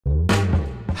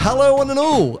Hello one and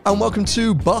all, and welcome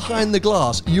to Behind the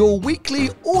Glass, your weekly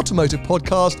automotive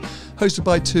podcast hosted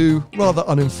by two rather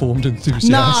uninformed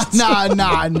enthusiasts. No.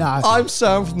 I'm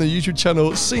Sam from the YouTube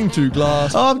channel Seen Through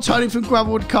Glass. I'm Tony from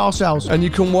Gravelwood Car Sales. And you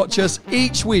can watch us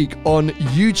each week on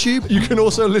YouTube. You can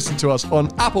also listen to us on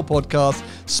Apple Podcasts,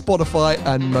 Spotify,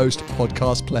 and most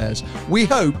podcast players. We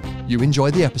hope you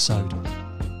enjoy the episode.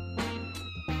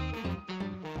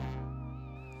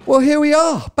 Well, here we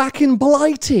are, back in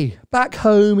Blighty, back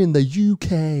home in the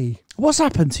UK. What's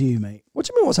happened to you, mate? What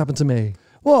do you mean what's happened to me?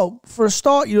 Well, for a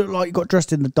start, you look like you got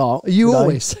dressed in the dark. You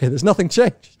always say there's nothing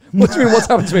changed. What do you mean what's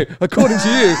happened to me? According to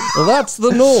you, well, that's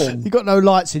the norm. You got no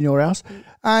lights in your house.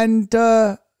 And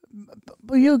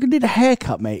but you need a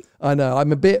haircut, mate. I know,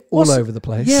 I'm a bit all over the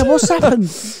place. Yeah, what's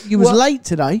happened? You was late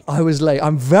today. I was late.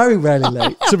 I'm very rarely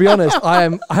late. To be honest,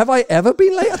 have I ever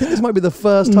been late? I think this might be the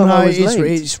first time I was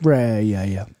late. It's rare,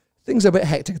 yeah. Things are a bit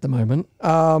hectic at the moment.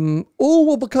 All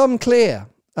will become clear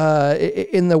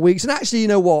in the weeks, and actually, you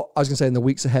know what? I was going to say in the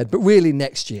weeks ahead, but really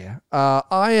next year.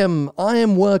 I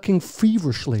am working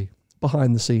feverishly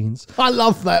behind the scenes. I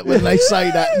love that when they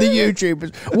say that, the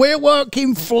YouTubers. We're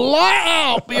working flat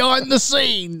out behind the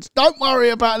scenes. Don't worry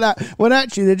about that. When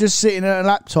actually they're just sitting at a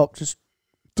laptop, just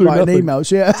writing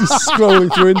emails, yeah. Just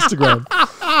scrolling through Instagram.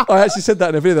 I actually said that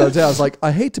in a video the other day. I was like,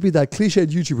 I hate to be that cliched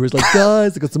YouTuber who's like,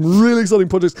 guys, they've got some really exciting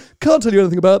projects. Can't tell you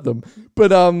anything about them.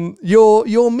 But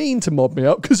you're mean to mob me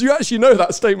up because you actually know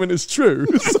that statement is true.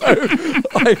 So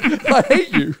I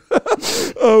hate you.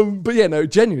 But yeah, no,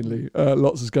 genuinely,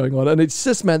 lots is going on. And it's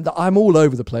just meant that I'm all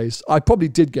over the place. I probably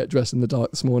did get dressed in the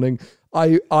dark this morning.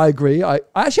 I agree. I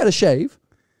actually had a shave.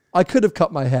 I could have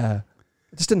cut my hair.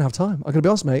 I just didn't have time. I'm going to be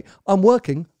honest, mate. I'm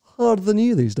working harder than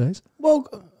you these days. Well,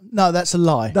 no, that's a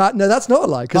lie. No, that's not a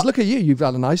lie. Because look at you. You've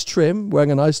had a nice trim,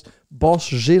 wearing a nice Boss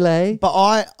gilet. But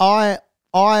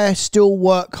I still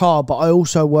work hard, but I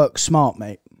also work smart,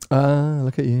 mate.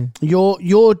 Look at you.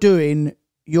 You're doing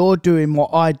what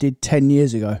I did 10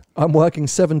 years ago. I'm working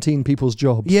 17 people's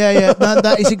jobs. Yeah. No,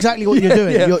 that is exactly what you're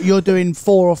doing. Yeah. You're doing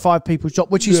 4 or 5 people's job,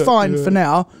 which is fine for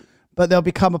now. But there'll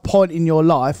become a point in your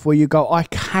life where you go, I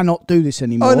cannot do this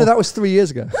anymore. Oh, no, that was 3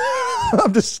 years ago.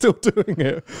 I'm just still doing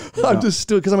it. Yeah. I'm just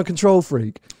still, because I'm a control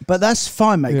freak. But that's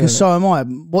fine, mate, because so am I.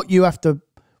 What you'll have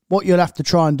to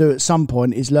try and do at some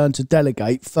point is learn to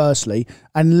delegate, firstly,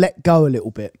 and let go a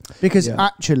little bit. Because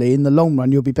actually, in the long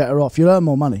run, you'll be better off. You'll earn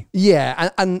more money. Yeah,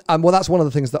 and well, that's one of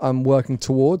the things that I'm working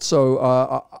towards.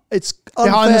 So it's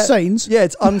unfair. Behind the scenes? Yeah,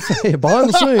 it's unfair. Behind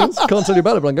the scenes. Can't tell you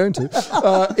about it, but I'm going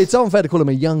to. It's unfair to call him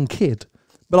a young kid.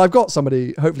 But I've got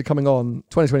somebody, hopefully coming on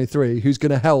 2023, who's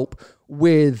going to help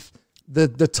with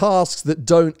the tasks that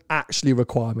don't actually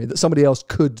require me, that somebody else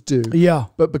could do. Yeah.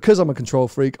 But because I'm a control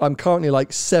freak, I'm currently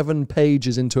like 7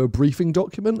 pages into a briefing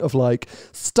document of like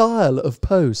style of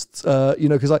posts,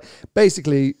 because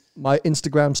basically my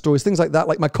Instagram stories, things like that,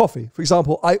 like my coffee, for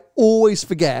example, I always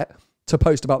forget to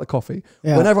post about the coffee.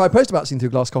 Yeah. Whenever I post about Seen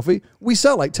Through Glass coffee, we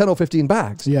sell like 10 or 15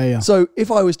 bags. Yeah. So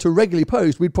if I was to regularly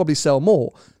post, we'd probably sell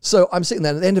more. So I'm sitting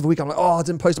there, and at the end of the week, I'm like, oh, I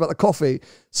didn't post about the coffee.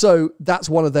 So that's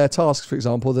one of their tasks, for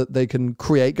example, that they can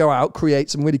go out, create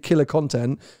some really killer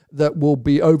content that will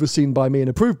be overseen by me and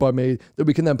approved by me, that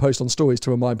we can then post on stories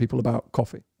to remind people about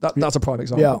coffee. That's a prime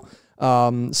example.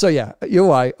 Yeah. So yeah, you're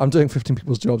right. I'm doing 15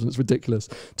 people's jobs, and it's ridiculous.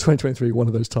 2023, one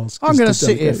of those tasks. I'm going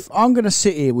to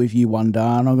sit here with you one day,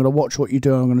 and I'm going to watch what you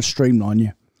do, and I'm going to streamline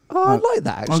you. Oh, I like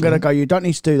that, actually. I'm going to go, you don't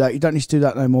need to do that. You don't need to do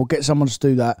that no more. Get someone to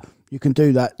do that. You can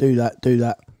do that, do that, do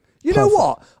that. You know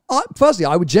what? Firstly,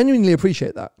 I would genuinely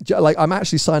appreciate that. Like, I'm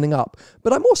actually signing up.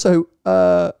 But I'm also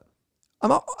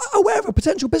I'm aware of a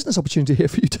potential business opportunity here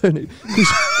for you, Tony.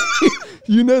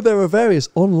 You know, there are various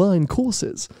online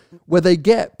courses where they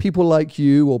get people like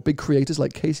you or big creators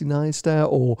like Casey Neistat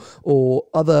or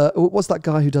other. What's that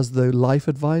guy who does the life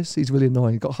advice? He's really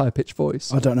annoying. He's got a high pitched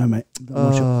voice. I don't know, mate.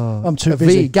 I'm too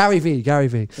busy. Gary V.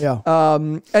 Yeah.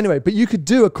 Anyway, but you could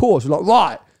do a course like,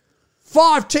 right,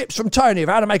 5 tips from Tony of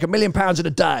how to make £1 million in a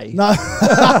day. No,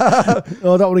 I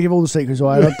don't want to give all the secrets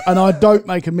away, and I don't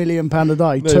make £1 million a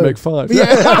day. No, you make 5.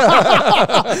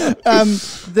 Yeah.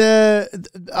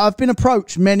 I've been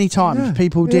approached many times. Yeah.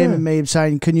 People DMing me and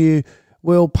saying,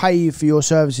 we'll pay you for your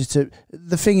services.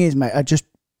 The thing is, mate,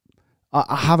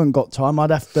 I haven't got time.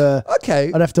 I'd have to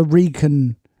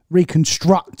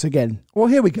reconstruct again. Well,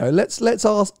 here we go. Let's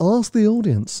ask the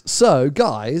audience. So,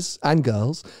 guys and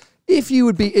girls, if you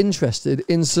would be interested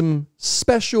in some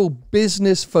special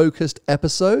business-focused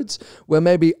episodes where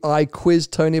maybe I quiz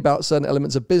Tony about certain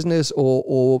elements of business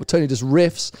or Tony just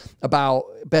riffs about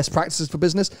best practices for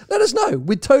business, let us know.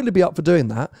 We'd totally be up for doing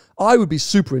that. I would be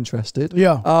super interested.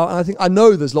 Yeah. And I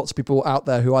know there's lots of people out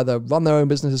there who either run their own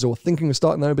businesses or thinking of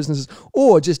starting their own businesses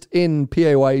or just in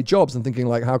PAYE jobs and thinking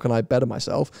like, how can I better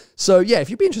myself? So yeah, if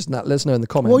you'd be interested in that, let us know in the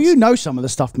comments. Well, you know some of the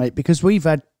stuff, mate, because we've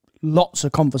had lots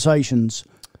of conversations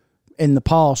in the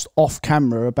past off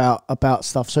camera about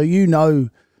stuff, so you know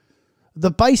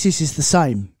the basis is the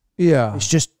same. Yeah, it's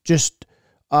just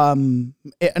and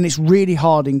it's really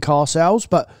hard in car sales,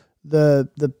 but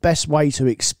the best way to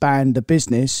expand a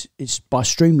business is by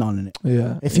streamlining it.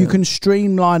 Yeah, if you can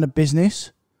streamline a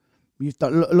business, you've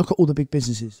done, look at all the big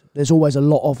businesses. There's always a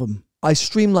lot of them. I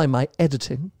streamline my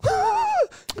editing.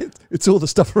 It's all the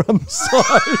stuff around the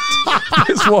side.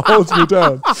 It's what holds me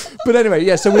down. But anyway,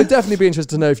 yeah, so we'd definitely be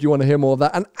interested to know if you want to hear more of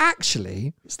that. And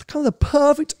actually, it's kind of the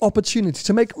perfect opportunity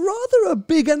to make rather a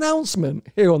big announcement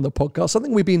here on the podcast,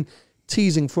 something we've been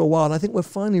teasing for a while, and I think we're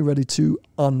finally ready to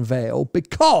unveil,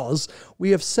 because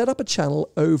we have set up a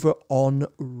channel over on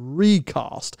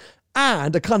Recast,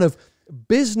 and a kind of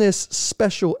business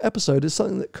special episode is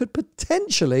something that could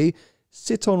potentially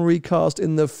sit on Recast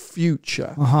in the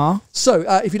future. So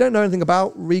if you don't know anything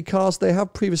about Recast, they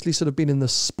have previously sort of been in the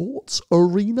sports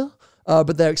arena,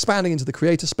 but they're expanding into the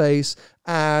creator space,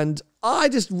 and I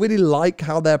just really like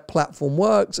how their platform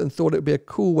works and thought it would be a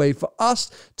cool way for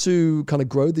us to kind of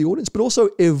grow the audience, but also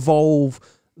evolve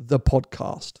the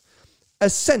podcast.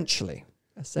 Essentially,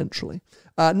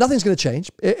 nothing's going to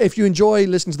change. If you enjoy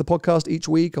listening to the podcast each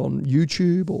week on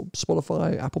YouTube or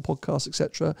Spotify, Apple Podcasts,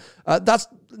 etc.,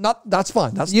 that's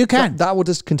fine. That will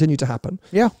just continue to happen.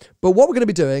 Yeah. But what we're going to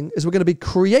be doing is we're going to be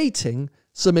creating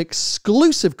some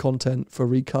exclusive content for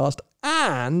Recast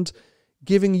and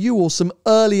giving you all some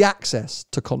early access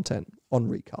to content on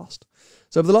Recast.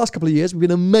 So over the last couple of years, we've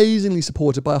been amazingly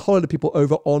supported by a whole lot of people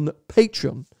over on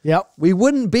Patreon. Yep. We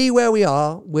wouldn't be where we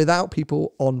are without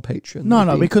people on Patreon.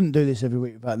 No, we couldn't do this every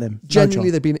week without them. Genuinely,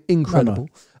 they've been incredible.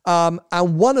 No.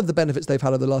 And one of the benefits they've had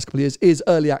over the last couple of years is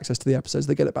early access to the episodes.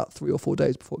 They get it about 3 or 4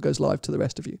 days before it goes live to the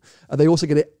rest of you. They also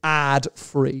get it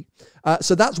ad-free.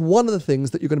 So that's one of the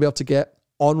things that you're going to be able to get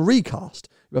on Recast.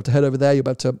 You'll have to head over there. You'll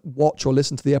be able to watch or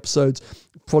listen to the episodes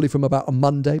probably from about a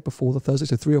Monday before the Thursday,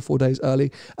 so 3 or 4 days early.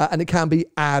 And it can be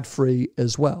ad-free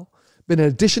as well. But in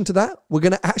addition to that, we're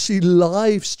going to actually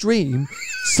live stream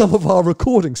some of our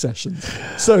recording sessions.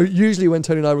 So usually when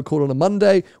Tony and I record on a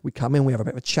Monday, we come in, we have a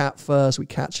bit of a chat first, we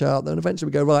catch up, then eventually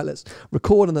we go, right, let's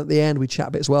record. And at the end, we chat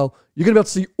a bit as well. You're going to be able to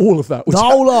see all of that. The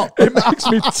whole lot. It makes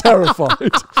me terrified.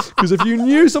 Because if you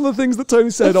knew some of the things that Tony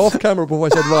said off camera before I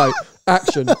said, right,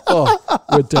 action,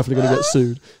 we're definitely going to get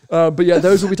sued. But yeah,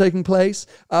 those will be taking place.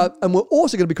 And we're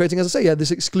also going to be creating, as I say,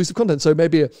 this exclusive content. So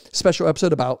maybe a special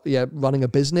episode about running a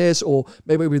business, or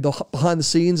maybe the behind the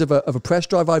scenes of a press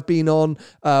drive I've been on,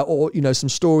 or some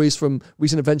stories from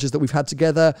recent adventures that we've had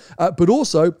together. But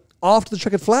also after the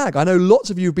checkered flag. I know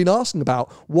lots of you have been asking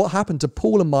about what happened to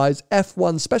Paul and Mai's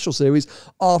F1 special series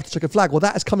after checkered flag. Well,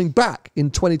 that is coming back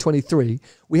in 2023.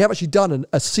 We have actually done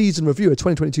a season review, a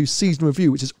 2022 season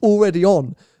review, which is already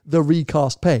on the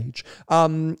Recast page.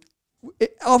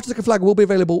 After the flag will be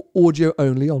available audio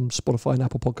only on Spotify and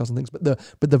Apple Podcasts and things, but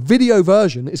the video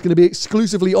version is going to be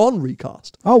exclusively on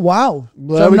Recast. Oh wow!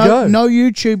 There we go. No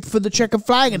YouTube for the checkered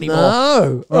flag anymore.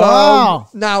 No. Wow.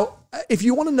 Now, if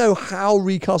you want to know how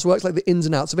Recast works, like the ins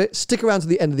and outs of it, stick around to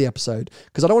the end of the episode,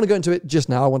 because I don't want to go into it just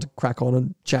now. I want to crack on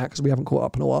and chat because we haven't caught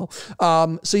up in a while.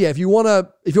 So yeah, if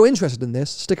you're interested in this,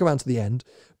 stick around to the end.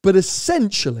 But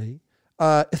essentially,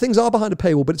 things are behind a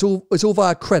paywall, but it's all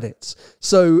via credits.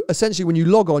 So essentially, when you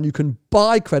log on, you can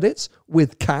buy credits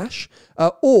with cash,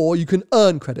 or you can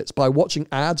earn credits by watching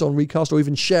ads on Recast or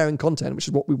even sharing content, which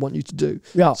is what we want you to do.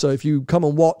 Yeah. So if you come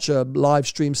and watch a live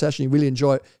stream session, you really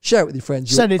enjoy it, share it with your friends.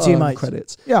 Send it to your mates.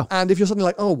 Credits. Yeah. And if you're something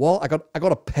like, oh, what? I got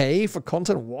to pay for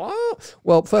content? What?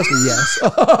 Well, firstly, yes.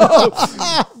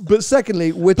 But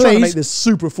secondly, we're trying to make this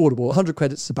super affordable. 100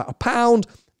 credits is about £1.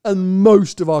 And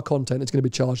most of our content is going to be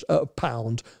charged at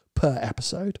 £1 per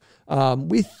episode.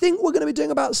 We think we're going to be doing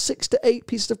about 6 to 8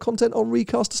 pieces of content on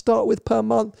Recast to start with per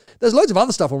month. There's loads of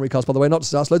other stuff on Recast, by the way, not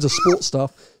just us, loads of sports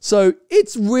stuff. So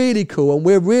it's really cool, and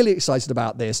we're really excited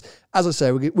about this. As I say,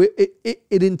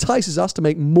 it entices us to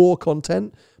make more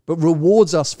content, but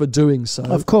rewards us for doing so.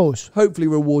 Of course. Hopefully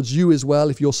rewards you as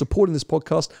well. If you're supporting this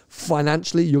podcast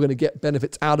financially, you're going to get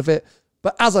benefits out of it.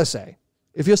 But as I say,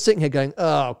 if you're sitting here going,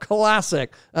 oh,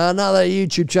 classic, another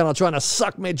YouTube channel trying to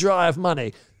suck me dry of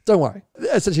money, Don't worry.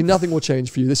 Essentially, nothing will change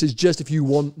for you. This is just if you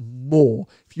want more.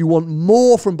 If you want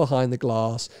more from behind the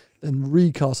glass, then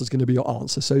Recast is going to be your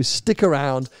answer. So stick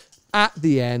around. At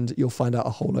the end, you'll find out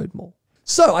a whole load more.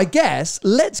 So I guess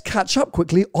let's catch up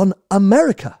quickly on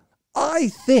America. I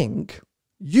think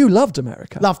you loved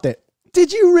America. Loved it.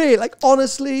 Did you really? Like,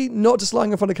 honestly, not just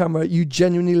lying in front of camera, you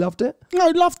genuinely loved it? No,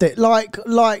 loved it.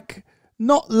 Like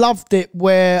not loved it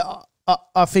where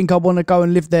I think I want to go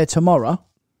and live there tomorrow.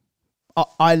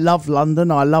 I love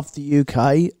London. I love the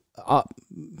UK.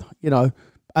 You know,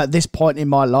 at this point in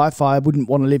my life, I wouldn't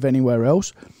want to live anywhere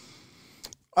else.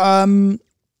 But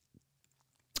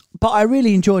I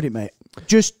really enjoyed it, mate.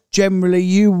 Just generally,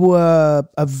 you were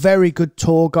a very good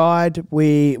tour guide.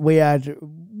 We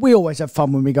always have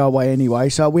fun when we go away anyway.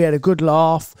 So we had a good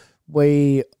laugh.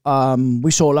 We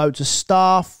saw loads of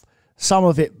stuff. Some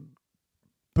of it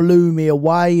blew me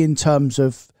away in terms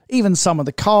of even some of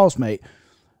the cars, mate.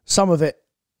 Some of it,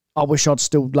 I wish I'd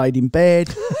still laid in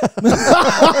bed.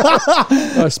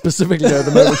 I specifically know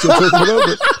the moments you're talking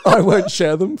about, but I won't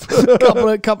share them.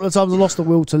 a couple of times I lost the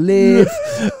will to live.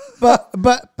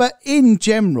 But in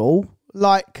general,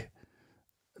 like,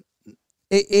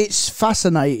 it's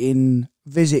fascinating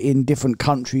visiting different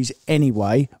countries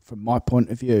anyway, from my point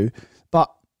of view.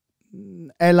 But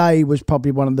LA was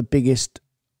probably one of the biggest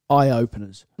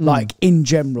eye-openers, like, in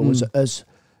general, as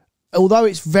although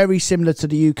it's very similar to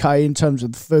the UK in terms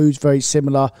of the food's very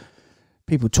similar,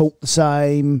 people talk the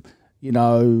same, you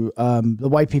know, the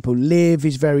way people live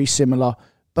is very similar,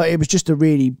 but it was just a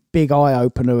really big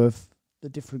eye-opener of the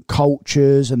different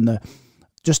cultures and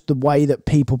just the way that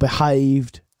people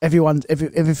behaved. Everyone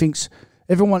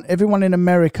in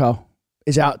America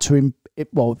is out to,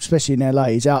 well, especially in LA,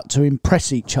 is out to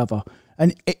impress each other.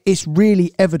 And it's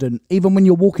really evident, even when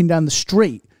you're walking down the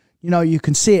street, you know, you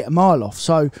can see it a mile off.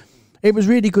 So it was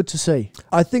really good to see.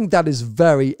 I think that is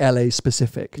very LA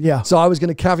specific. Yeah. So I was going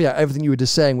to caveat everything you were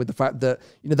just saying with the fact that,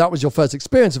 you know, that was your first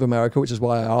experience of America, which is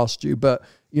why I asked you. But,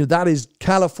 you know, that is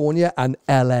California and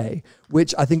LA,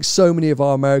 which I think so many of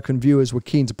our American viewers were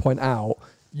keen to point out.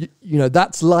 You know,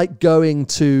 that's like going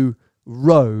to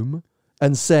Rome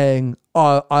and saying,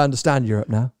 oh, I understand Europe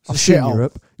now. I've seen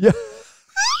Europe. Yeah.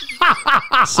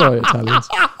 Sorry, Italians.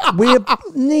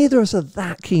 Neither of us are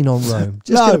that keen on Rome.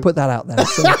 Just going to put that out there.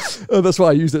 So, that's why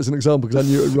I used it as an example, because I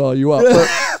knew it would rile you up. But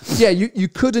yeah, you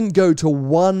couldn't go to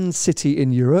one city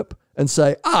in Europe and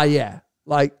say, yeah,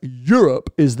 like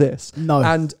Europe is this. No.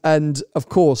 And of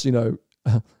course, you know,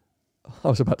 I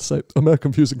was about to say,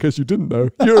 American views, in case you didn't know,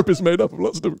 Europe is made up of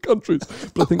lots of different countries,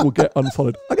 but I think we'll get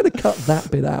unfollowed. I'm going to cut that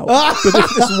bit out. But if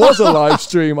this was a live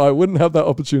stream, I wouldn't have that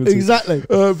opportunity. Exactly.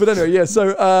 But anyway, yeah,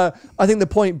 so I think the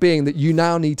point being that you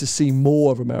now need to see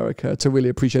more of America to really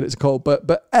appreciate its cold.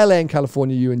 But LA and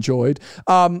California you enjoyed.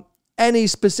 Any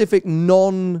specific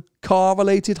non-car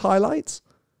related highlights?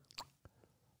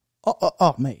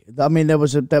 Mate. I mean, there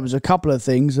was a couple of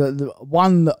things.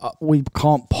 One that we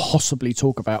can't possibly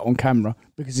talk about on camera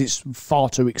because it's far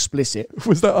too explicit.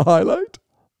 Was that a highlight?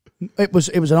 It was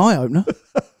an eye opener.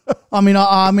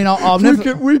 I've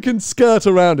never. We can skirt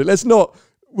around it. Let's not.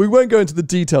 We won't go into the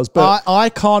details. But I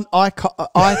can't.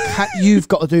 You've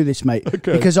got to do this, mate,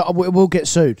 okay. Because we'll get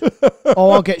sued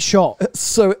or I'll get shot.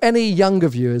 So, any younger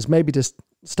viewers, maybe just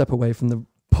step away from the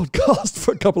podcast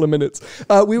for a couple of minutes.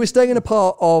 We were staying in a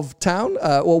part of town,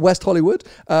 or West Hollywood,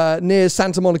 near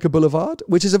Santa Monica Boulevard,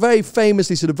 which is a very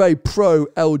famously sort of very pro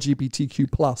LGBTQ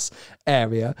plus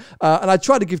area. And I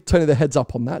tried to give Tony the heads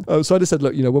up on that. So I just said,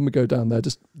 look, you know, when we go down there,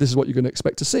 just this is what you're going to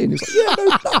expect to see. And he's like, yeah,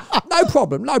 no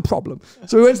problem.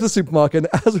 So we went to the supermarket,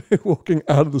 and as we were walking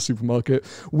out of the supermarket,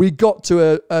 we got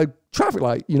to a traffic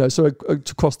light, you know, so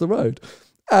to cross the road.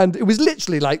 And it was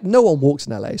literally like no one walks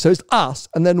in LA. So it's us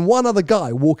and then one other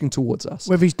guy walking towards us.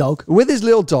 With his dog. With his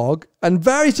little dog, and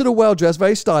very sort of well-dressed,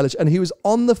 very stylish. And he was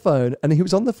on the phone,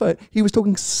 He was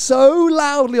talking so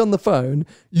loudly on the phone,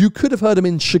 you could have heard him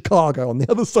in Chicago on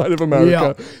the other side of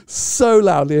America. Yeah. So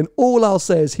loudly. And all I'll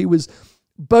say is he was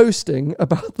boasting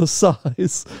about the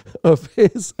size of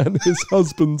his and his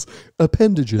husband's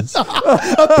appendages.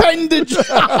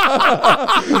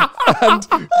 And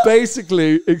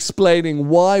basically explaining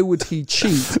why would he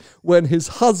cheat when his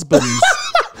husband's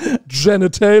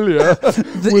genitalia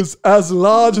was as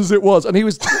large as it was. And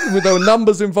there were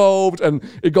numbers involved, and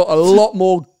it got a lot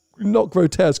more, not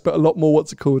grotesque, but a lot more,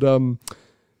 what's it called?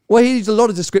 Well, he used a lot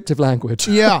of descriptive language.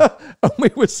 Yeah. And we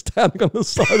were standing on the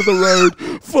side of the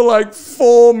road for like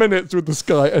 4 minutes with this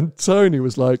guy. And Tony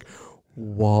was like,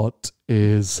 what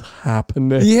is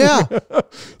happening? Yeah.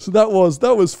 So that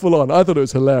was full on. I thought it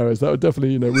was hilarious. That would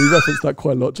definitely, you know, we referenced that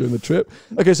quite a lot during the trip.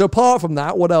 Okay, so apart from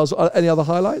that, what else? Any other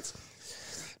highlights?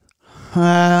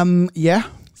 Yeah.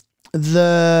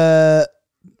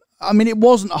 I mean, it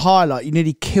wasn't a highlight. You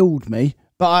nearly killed me.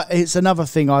 But it's another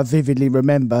thing I vividly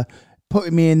remember,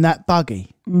 putting me in that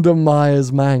buggy. The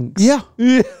Myers Manx. Yeah.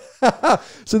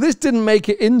 So this didn't make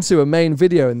it into a main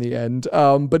video in the end,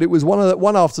 but it was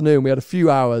one afternoon. We had a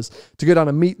few hours to go down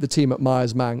and meet the team at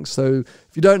Myers Manx. So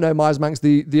if you don't know Myers Manx,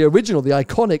 the original, the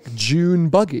iconic June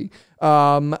buggy,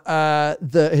 that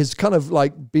has kind of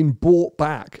like been bought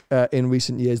back in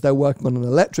recent years. They're working on an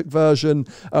electric version,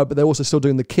 but they're also still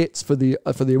doing the kits for the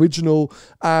original.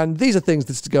 And these are things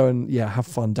that's to go and have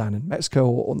fun down in Mexico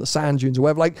or on the sand dunes or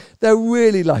whatever. Like they're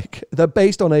really they're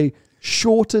based on a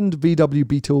shortened VW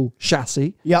Beetle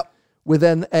chassis. Yep. With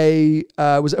then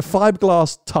was it a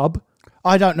fiberglass tub?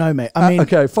 I don't know, mate. I mean,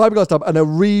 okay, fiberglass tub and a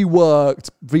reworked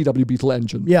VW Beetle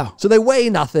engine. Yeah. So they weigh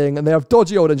nothing and they have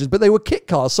dodgy old engines, but they were kit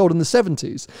cars sold in the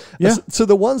 70s. Yeah. So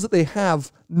the ones that they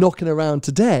have knocking around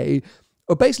today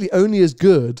are basically only as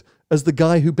good as the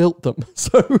guy who built them.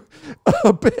 So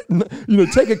a bit,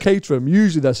 take a Caterham.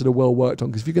 Usually they're sort of well worked on,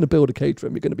 because if you're going to build a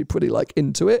Caterham, you're going to be pretty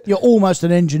into it. You're almost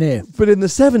an engineer. But in the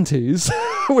 70s,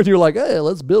 when you're like, hey,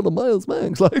 let's build a Myers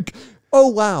Manx, oh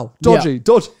wow, dodgy.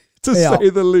 To say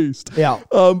the least. Yeah.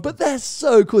 But they're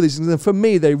so cool, these things. And for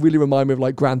me, they really remind me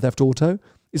of Grand Theft Auto.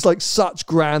 It's like such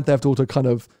Grand Theft Auto kind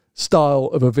of style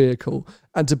of a vehicle.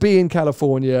 And to be in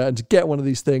California and to get one of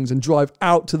these things and drive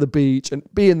out to the beach and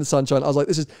be in the sunshine, I was like,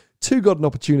 this is too good an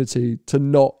opportunity to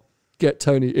not get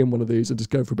Tony in one of these and just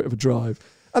go for a bit of a drive.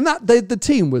 And the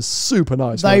team was super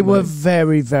nice. They were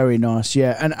very, very nice,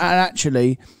 yeah. And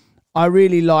actually, I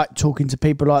really like talking to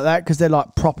people like that, because they're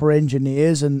like proper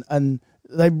engineers and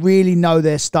they really know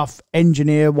their stuff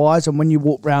engineer-wise. And when you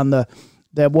walk around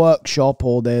their workshop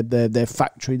or their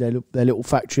factory, their little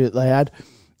factory that they had,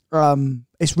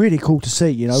 it's really cool to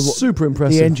see, super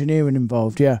impressive. The engineering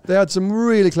involved, yeah. They had some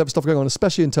really clever stuff going on,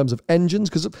 especially in terms of engines,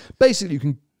 because basically you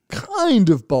can kind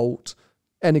of bolt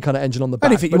any kind of engine on the back.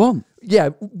 Anything you want. Yeah,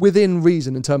 within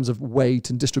reason in terms of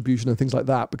weight and distribution and things like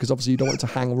that, because obviously you don't want it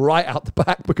to hang right out the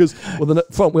back, because the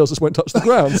front wheels just won't touch the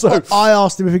ground. So I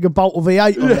asked him if he could bolt a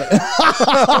V8 on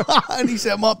it. And he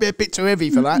said it might be a bit too heavy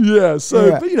for that. Yeah,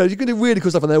 so but you can do really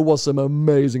cool stuff, and there was some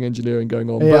amazing engineering going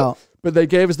on. Yeah. But they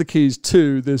gave us the keys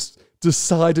to this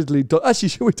decidedly... Actually,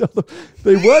 should we tell them?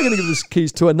 They were going to give us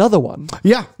keys to another one.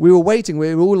 Yeah. We were waiting.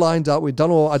 We were all lined up. I'd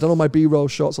done all my B-roll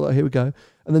shots. So here we go.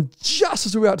 And then just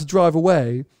as we were about to drive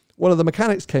away, one of the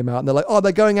mechanics came out and they're like, oh,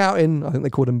 they're going out in... I think they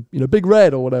called him, Big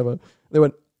Red or whatever. They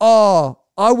went, oh,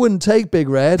 I wouldn't take Big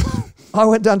Red. I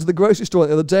went down to the grocery store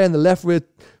the other day and the left rear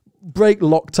brake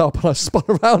locked up and I spun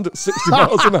around at 60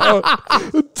 miles an hour.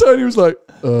 And Tony was like,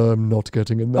 I'm not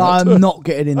getting in that. I'm not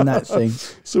getting in that thing.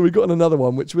 So we got in another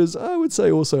one, which was, I would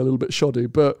say, also a little bit shoddy,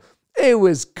 but it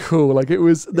was cool. It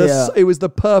was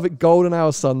the perfect golden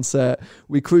hour sunset.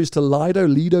 We cruised to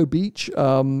Lido Beach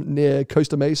near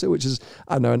Costa Mesa, which is,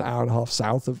 I don't know, an hour and a half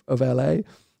south of LA.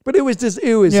 But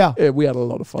we had a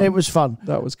lot of fun. It was fun.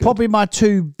 That was good. Probably my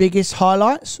two biggest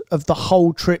highlights of the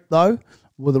whole trip, though,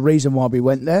 were the reason why we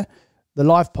went there. The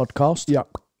live podcast. Yeah.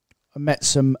 I met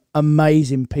some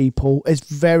amazing people. It's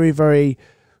very, very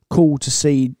cool to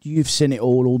see. You've seen it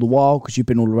all the while, because you've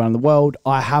been all around the world.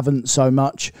 I haven't so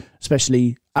much,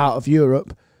 especially out of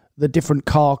Europe. The different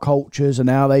car cultures and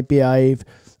how they behave.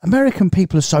 American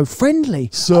people are so friendly.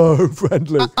 So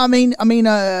friendly. I mean,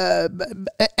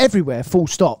 everywhere, full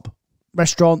stop.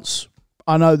 Restaurants.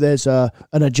 I know there's an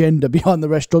agenda behind the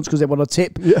restaurants because they want a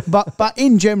tip. Yeah. But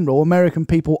in general, American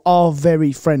people are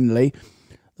very friendly.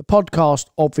 The podcast,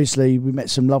 obviously, we met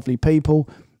some lovely people.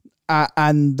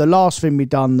 And the last thing we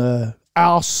done,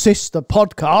 our sister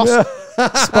podcast,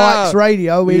 Spikes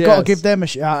Radio, we got to give them a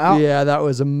shout out. Yeah, that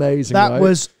was amazing. That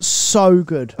was so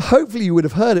good. Hopefully you would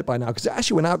have heard it by now, because it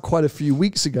actually went out quite a few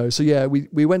weeks ago. So yeah,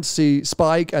 we went to see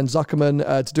Spike and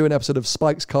Zuckerman to do an episode of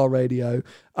Spike's Car Radio.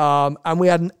 And we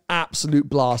had an absolute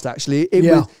blast, actually.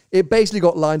 It basically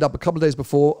got lined up a couple of days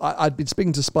before. I'd been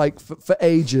speaking to Spike for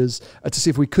ages to see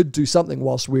if we could do something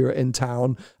whilst we were in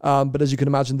town. But as you can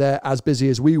imagine, they're as busy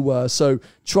as we were. So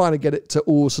trying to get it to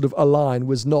all sort of align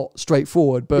was not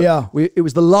straightforward. But it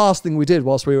was the last thing we did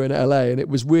whilst we were in LA. And it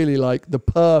was really like the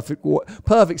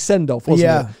perfect send-off,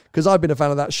 wasn't it? Because I've been a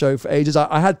fan of that show for ages.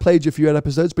 I had played you a few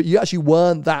episodes, but you actually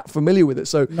weren't that familiar with it.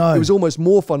 So it was almost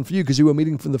more fun for you because you were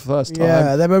meeting for the first time.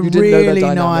 Yeah, they were really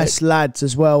nice lads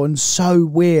as well, and so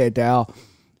weird how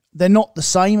they're not the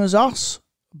same as us,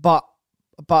 but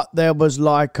there was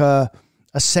like a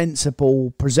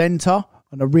sensible presenter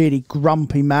and a really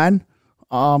grumpy man.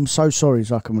 I'm so sorry,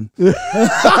 Zuckerman.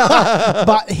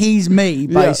 But he's me,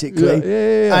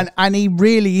 basically. Yeah. And he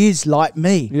really is like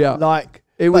me. Yeah. Like,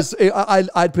 It was.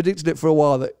 I'd predicted it for a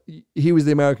while that he was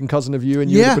the American cousin of you,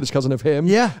 and you were the British cousin of him.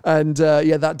 Yeah. And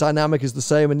that dynamic is the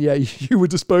same. And you were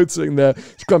just both sitting there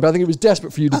grumpy. I think he was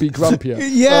desperate for you to be grumpier.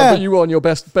 Yeah. But you were on your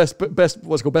best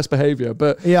what's called best behavior.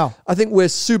 But yeah, I think we're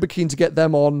super keen to get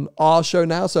them on our show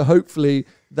now. So hopefully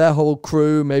their whole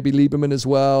crew, maybe Lieberman as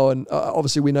well, and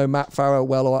obviously we know Matt Farrow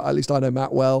well, or at least I know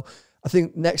Matt well. I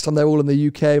think next time they're all in the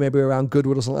UK, maybe around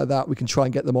Goodwood or something like that, we can try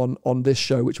and get them on this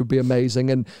show, which would be amazing.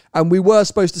 And we were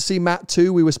supposed to see Matt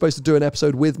too. We were supposed to do an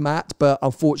episode with Matt, but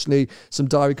unfortunately some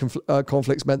diary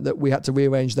conflicts meant that we had to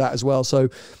rearrange that as well. So,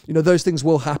 those things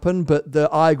will happen, but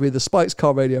I agree, the Spikes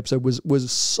Car Radio episode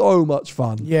was so much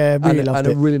fun. Yeah, really loved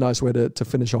it. And a really nice way to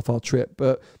finish off our trip.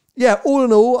 But yeah, all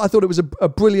in all, I thought it was a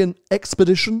brilliant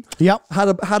expedition. Yep.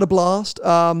 Had a blast.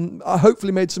 I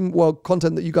hopefully made some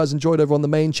content that you guys enjoyed over on the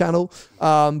main channel.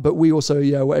 But we also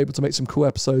were able to make some cool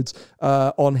episodes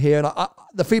on here. And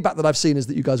the feedback that I've seen is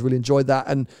that you guys really enjoyed that.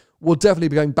 And we'll definitely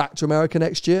be going back to America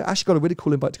next year. Actually got a really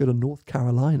cool invite to go to North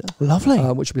Carolina. Lovely.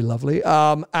 Which would be lovely.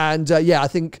 I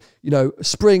think,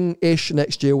 spring-ish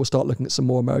next year, we'll start looking at some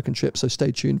more American trips. So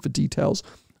stay tuned for details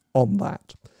on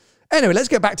that. Anyway, let's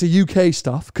get back to UK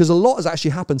stuff, because a lot has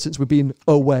actually happened since we've been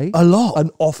away. A lot.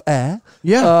 And off air.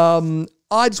 Yeah.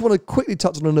 I just want to quickly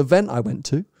touch on an event I went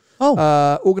to.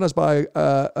 Organised by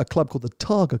a club called the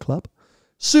Targa Club.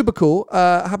 Super cool.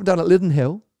 Happened down at Liddon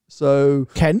Hill. So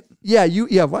Kent? Yeah,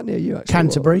 right near you, actually.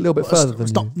 Canterbury. A little bit further than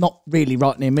you. Not really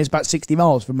right near me. It's about 60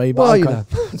 miles from me. But well,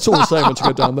 it's all the same once you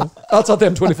go down there. Outside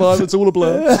the M25, it's all a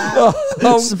blur.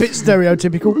 It's a bit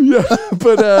stereotypical. Yeah,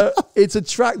 but it's a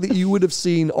track that you would have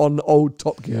seen on old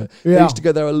Top Gear. Yeah. They used to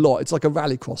go there a lot. It's like a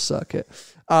rallycross circuit.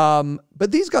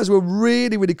 But these guys were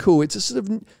really, really cool. It's a sort of,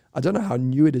 I don't know how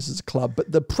new it is as a club,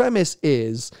 but the premise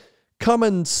is come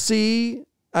and see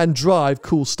and drive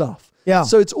cool stuff. Yeah.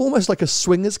 So it's almost like a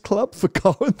swingers club for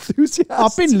car enthusiasts.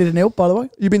 I've been to Liddon Hill, by the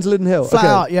way. You've been to Liddon Hill? Flat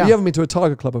out, yeah. You haven't been to a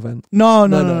Targa Club event? No.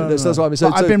 That's what I mean.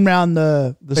 I've been round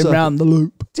the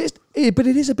loop. But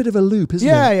it is a bit of a loop, isn't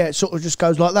it? Yeah, it sort of just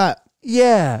goes like that.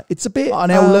 Yeah, it's a bit... Like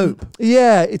an L loop.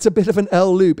 Yeah, it's a bit of an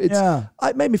L loop. It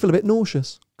made me feel a bit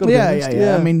nauseous.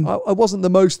 Yeah. I mean... I wasn't the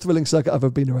most thrilling circuit I've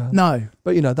ever been around. No.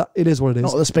 But, that it is what it is.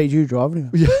 Not at the speed you drive, anyway.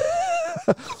 Yeah.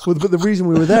 Well, but the reason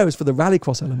we were there was for the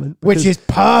rallycross element. Which is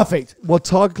perfect. What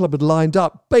Targa Club had lined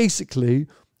up, basically,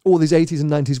 all these 80s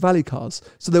and 90s rally cars.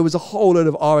 So there was a whole load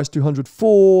of RS200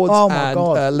 Fords. Oh, my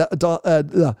God. I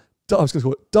was going to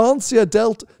call it Lancia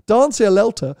Delta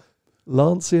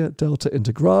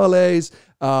Integrales.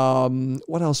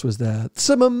 What else was there?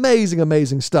 Some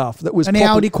amazing stuff. That was any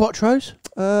Audi Quattros?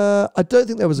 I don't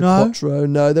think there was a Quattro.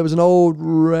 No, there was an old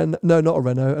not a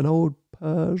Renault, an old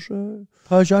Peugeot.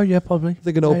 Peugeot, yeah, probably. I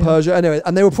think an old Peugeot. Anyway,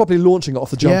 and they were properly launching it off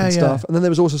the jump and stuff. And then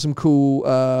there was also some cool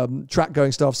track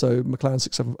going stuff. So McLaren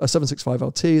 765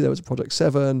 LT. There was a Project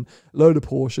 7, load of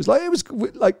Porsches. Like it was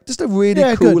like just a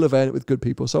really cool event with good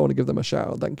people. So I want to give them a shout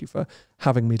out. Thank you for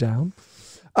having me down.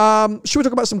 Should we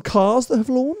talk about some cars that have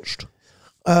launched?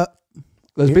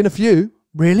 There's been a few.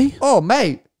 Really? Oh,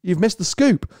 mate. You've missed the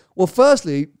scoop. Well,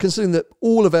 firstly, considering that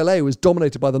all of LA was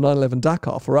dominated by the 911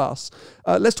 Dakar for us,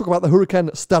 let's talk about the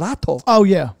Huracan Sterrato. Oh,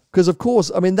 yeah. Because, of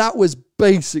course, I mean, that was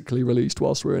basically released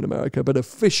whilst we were in America, but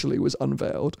officially was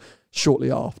unveiled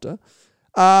shortly after.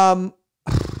 I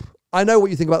know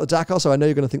what you think about the Dakar, so I know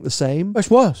you're going to think the same.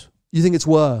 It's worse. You think it's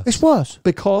worse? It's worse.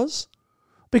 Because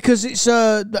it's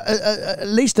at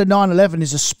least a 911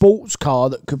 is a sports car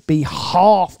that could be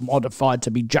half modified to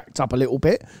be jacked up a little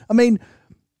bit. I mean...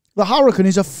 The Huracan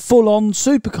is a full-on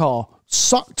supercar,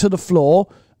 sucked to the floor,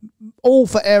 all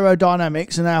for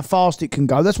aerodynamics and how fast it can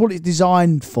go. That's what it's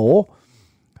designed for.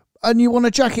 And you want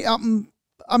to jack it up and...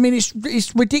 I mean,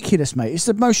 it's ridiculous, mate. It's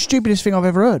the most stupidest thing I've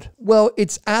ever heard. Well,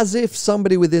 it's as if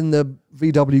somebody within the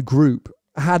VW group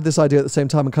had this idea at the same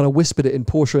time and kind of whispered it in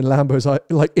Porsche and Lambo's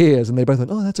ears, and they both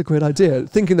went, oh, that's a great idea,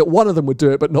 thinking that one of them would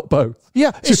do it, but not both.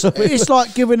 Yeah, it's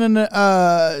like giving an...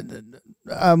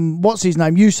 what's his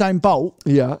name? Usain Bolt.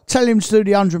 Yeah. Tell him to do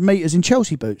the 100 metres in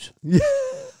Chelsea boots. Yeah.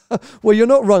 Well, you're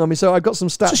not wrong. I mean, so I've got some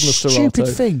stats on the Sterrato. Stupid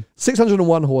thing.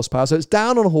 601 horsepower. So it's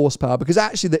down on horsepower because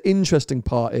actually the interesting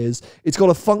part is it's got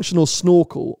a functional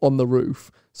snorkel on the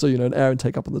roof. So, an air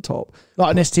intake up on the top.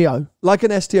 Like an STO? Like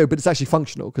an STO, but it's actually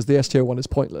functional because the STO one is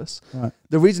pointless. Right.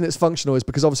 The reason it's functional is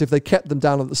because obviously if they kept them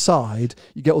down at the side,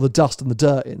 you get all the dust and the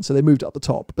dirt in. So they moved it up the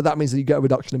top. But that means that you get a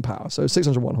reduction in power. So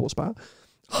 601 horsepower.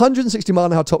 160 mile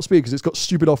an hour top speed because it's got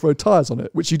stupid off-road tyres on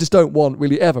it, which you just don't want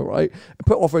really ever, right?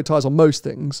 Put off-road tyres on most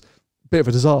things, bit of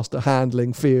a disaster,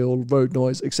 handling, feel, road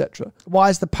noise, etc. Why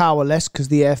is the power less? Because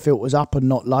the air filter's up and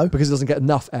not low? Because it doesn't get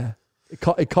enough air.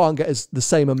 It can't get the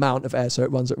same amount of air, so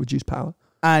it runs at reduced power.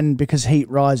 And because heat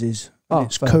rises Oh,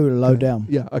 it's cooler low down.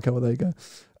 Yeah. Okay. Well, there you go.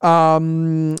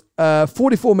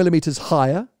 44 millimeters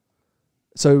higher.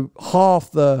 So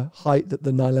half the height that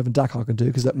the 911 Dakar can do,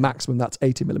 because at maximum that's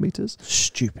 80 millimeters.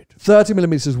 Stupid. 30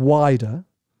 millimeters wider.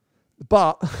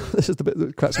 But this is the bit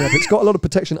that cracks me up. It's got a lot of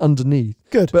protection underneath.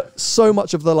 Good. But so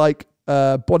much of the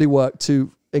bodywork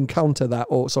to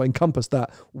encompass that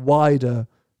wider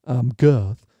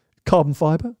girth, carbon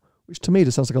fiber, which to me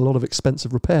just sounds like a lot of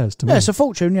expensive repairs to me. Yeah, it's a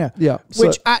fortune, yeah. Yeah.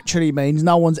 Which actually means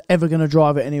no one's ever going to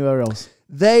drive it anywhere else.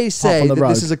 They say that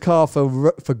this is a car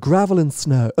for gravel and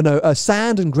snow.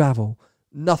 Sand and gravel.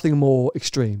 Nothing more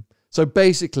extreme. So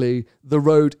basically, the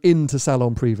road into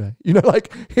Salon Privé. You know,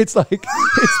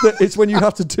 it's when you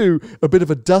have to do a bit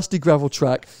of a dusty gravel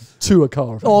track to a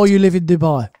car event. Or you live in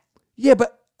Dubai. Yeah,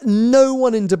 but no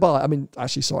one in Dubai. I mean,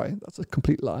 actually, sorry, that's a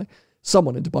complete lie.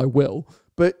 Someone in Dubai will,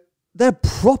 but they're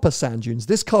proper sand dunes.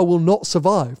 This car will not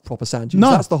survive proper sand dunes.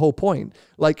 No. That's the whole point.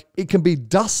 Like, it can be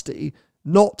dusty,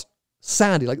 not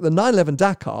sandy. Like the 911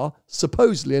 Dakar,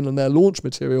 supposedly, and on their launch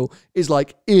material, is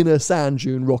like in a sand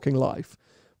dune rocking life.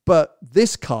 But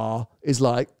this car is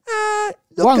like,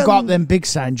 won't go up them big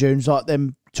sand dunes like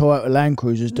them Toyota Land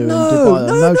Cruisers do in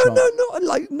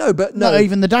Dubai. No, not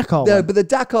even the Dakar. No, but the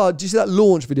Dakar, do you see that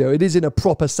launch video? It is in a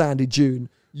proper sandy dune,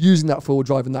 using that forward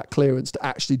drive and that clearance to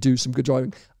actually do some good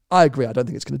driving. I agree. I don't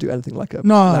think it's going to do anything like a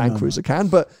Land Cruiser can,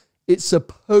 but it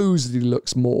supposedly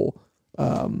looks more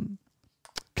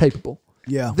capable.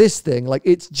 Yeah. This thing, like,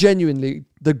 it's genuinely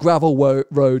the gravel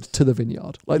road to the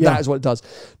vineyard. Like, that is what it does.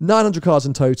 900 cars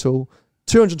in total,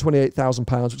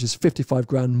 £228,000, which is 55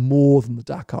 grand more than the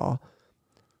Dakar.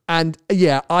 And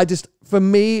yeah, for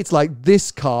me, it's like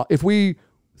this car, if we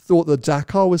thought the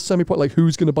Dakar was semi-point, like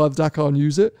who's going to buy the Dakar and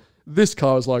use it? This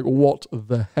car is like, what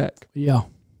the heck? Yeah.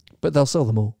 But they'll sell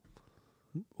them all.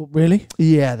 Really?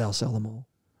 Yeah, they'll sell them all.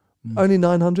 Only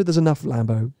 900. There's enough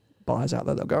Lambo buyers out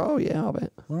there. They'll go, oh yeah, I'll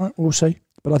bet. All right, we'll see.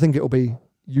 But I think it'll be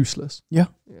useless. Yeah,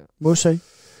 we'll see.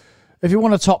 If you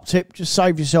want a top tip, just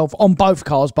save yourself, on both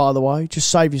cars, by the way, just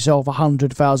save yourself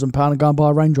 £100,000 and go and buy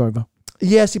a Range Rover.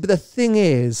 Yeah, see, but the thing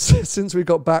is, since we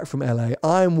got back from LA,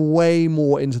 I'm way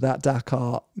more into that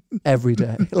Dakar every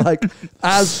day. Like,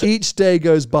 as each day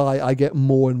goes by, I get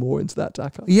more and more into that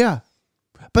Dakar. Yeah.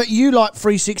 But you like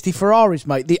 360 Ferraris,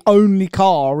 mate. The only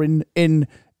car in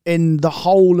the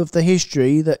whole of the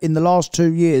history that in the last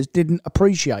 2 years didn't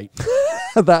appreciate.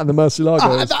 That and the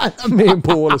Murcielagos, me and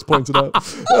Paul Wallace pointed out.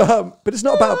 But it's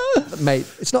not about, mate,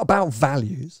 it's not about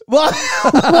values. Well,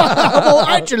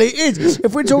 actually it is.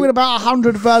 If we're talking about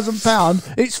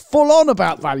 £100,000, it's full on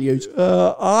about values.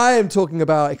 I am talking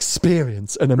about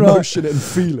experience and emotion and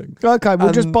feeling. Okay,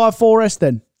 we'll just buy a 4S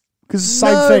then. Because it's the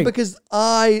same thing. Because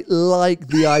I like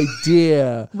the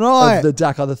idea of the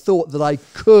Dakar, the thought that I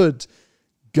could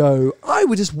go, I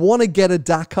would just want to get a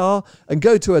Dakar and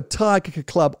go to a Targa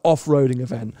Club off-roading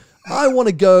event. I want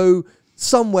to go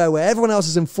somewhere where everyone else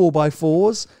is in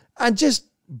 4x4s and just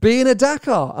be in a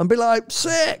Dakar and be like,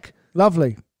 sick.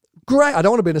 Lovely. Great. I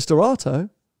don't want to be in a Sterrato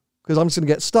because I'm just going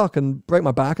to get stuck and break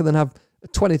my back and then have a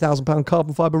 £20,000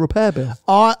 carbon fibre repair bill.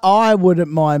 I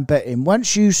wouldn't mind betting,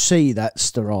 once you see that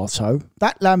Sterrato,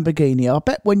 that Lamborghini, I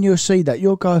bet when you see that,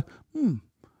 you'll go,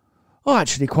 I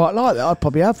actually quite like that. I'd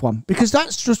probably have one. Because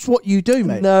that's just what you do,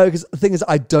 mate. No, because the thing is,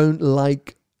 I don't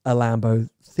like a Lambo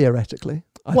theoretically.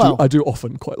 I do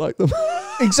often quite like them.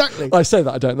 Exactly. I say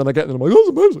that I don't, then I get them and I'm like, oh,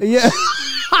 it's amazing. Yeah.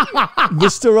 The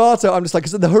Sterrato, I'm just like,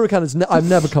 because the Huracan is, I'm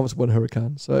never comfortable in a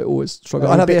Huracan, so I always struggle.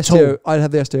 I'd have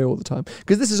the STO all the time.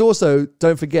 Because this is also,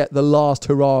 don't forget, the last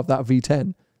hurrah of that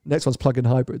V10. Next one's plug-in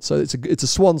hybrid, so it's a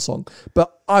swan song.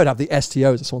 But I would have the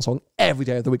STO as a swan song every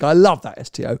day of the week. I love that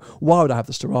STO. Why would I have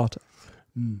the Sterrato?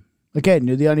 Again,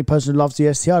 you're the only person who loves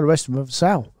the STO. The rest of them have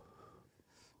Sal.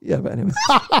 Yeah, but anyway.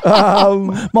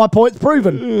 My point's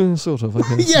proven. Sort of, I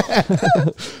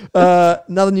guess. Yeah.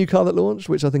 Another new car that launched,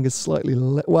 which I think is slightly,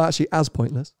 actually as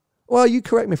pointless. Well, you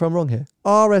correct me if I'm wrong here.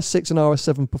 RS6 and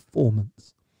RS7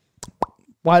 Performance.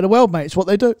 Way of the world, mate. It's what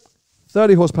they do.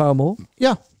 30 horsepower more.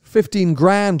 Yeah. 15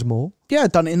 grand more. Yeah,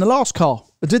 done it in the last car.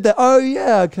 Did they? Oh,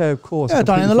 yeah, okay, of course. Yeah,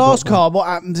 done it in the last car. What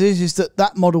happens is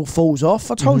that model falls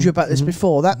off. I told you about this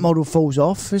before. That model falls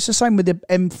off. It's the same with the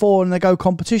M4 and they go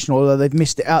competition, although they've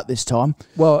missed it out this time.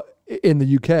 Well, in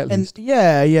the UK at least.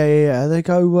 Yeah. They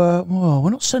go, we're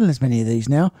not selling as many of these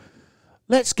now.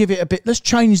 Let's give it a bit. Let's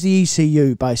change the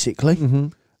ECU,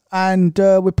 basically. And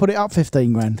we put it up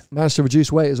 15 grand. Managed to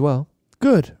reduce weight as well.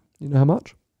 Good. You know how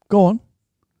much? Go on.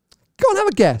 Go on, have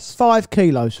a guess. 5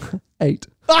 kilos. 8.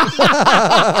 It's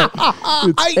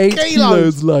 8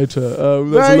 kilos lighter.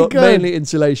 That's a lot, mainly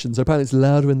insulation, so apparently it's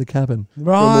louder in the cabin.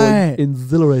 Right. For a more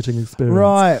exhilarating experience.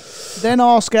 Right. Then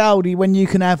ask Audi when you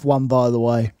can have one, by the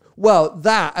way. Well,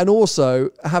 that, and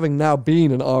also having now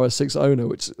been an RS6 owner,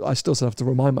 which I still have to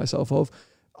remind myself of,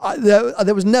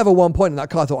 there was never one point in that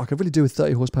car I thought I could really do with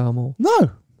 30 horsepower more.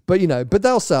 No. But, but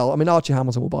they'll sell. I mean, Archie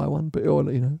Hamilton will buy one, but he'll,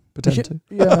 pretend to.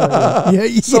 Yeah.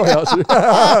 Sorry, Archie.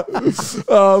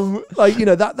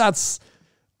 That's,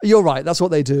 you're right. That's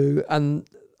what they do. And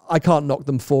I can't knock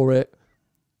them for it.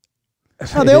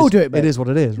 No, they all do it, mate. It is what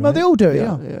it is, right? No, they all do it,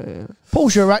 yeah.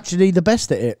 Porsche are actually the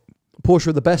best at it. Porsche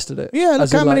are the best at it. Yeah,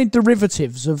 look how many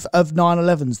derivatives of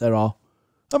 911s there are.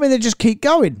 I mean, they just keep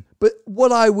going. But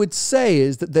what I would say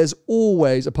is that there's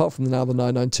always, apart from the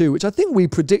 992, which I think we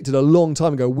predicted a long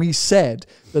time ago, we said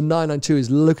the 992 is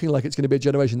looking like it's going to be a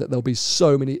generation that there'll be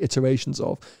so many iterations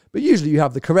of. But usually you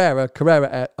have the Carrera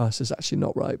S is actually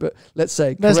not right, but let's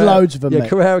say there's loads of them. Yeah, mate.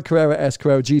 Carrera S,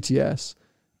 Carrera GTS.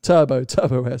 Turbo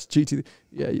S, GT.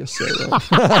 Yeah, you're so right.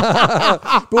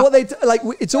 But what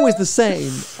it's always the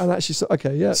same. And actually,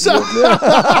 okay, yeah.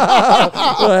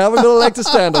 I haven't got a leg to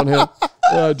stand on here.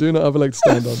 I do not have a leg to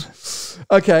stand on.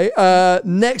 Okay,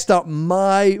 next up,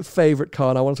 my favorite car,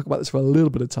 and I want to talk about this for a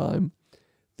little bit of time,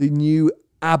 the new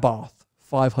Abarth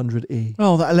 500e.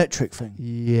 Oh, that electric thing.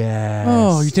 Yes.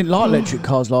 Oh, you didn't like electric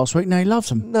cars last week. Now he loves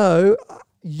them. No,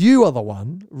 you are the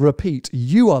one,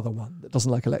 you are the one that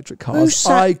doesn't like electric cars.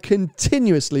 I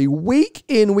continuously, week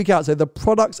in, week out, say the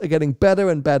products are getting better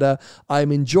and better.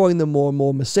 I'm enjoying them more and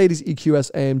more. Mercedes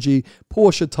EQS AMG,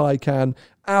 Porsche Taycan,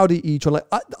 Audi e-tron.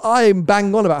 I am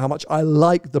banging on about how much I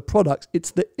like the products. It's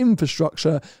the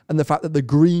infrastructure and the fact that the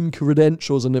green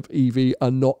credentials in an EV are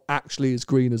not actually as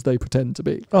green as they pretend to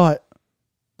be. All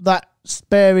right.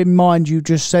 Bear in mind you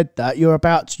just said that. You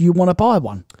want to buy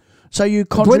one. So you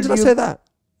When did I say that?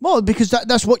 Well, because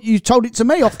that's what you told it to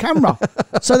me off camera.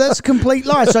 So that's a complete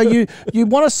lie. So you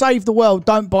want to save the world,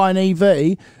 don't buy an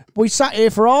EV. We sat here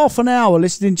for half an hour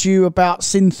listening to you about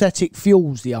synthetic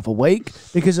fuels the other week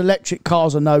because electric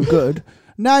cars are no good.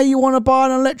 Now you want to buy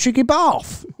an electric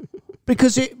Abarth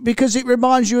because it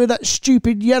reminds you of that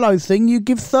stupid yellow thing you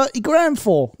give 30 grand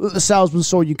for that the salesman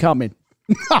saw you coming.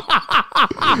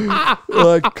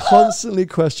 I constantly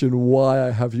question why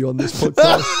I have you on this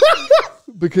podcast.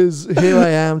 Because here I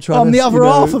am trying I'm the other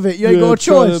half of it. You ain't got a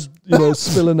choice.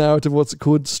 Spill a narrative,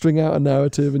 string out a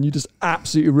narrative, and you just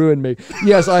absolutely ruined me.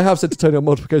 Yes, I have said to Tony on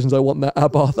multiple occasions I want that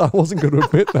Abarth. I wasn't going to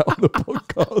admit that on the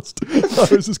podcast.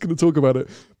 I was just going to talk about it.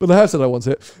 But I have said I want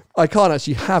it. I can't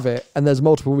actually have it, and there's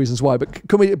multiple reasons why. But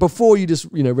can we, before you just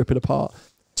rip it apart,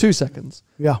 2 seconds.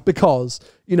 Yeah. Because,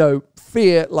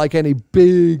 Fiat, like any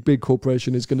big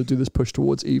corporation, is going to do this push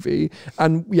towards EV.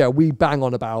 And yeah, we bang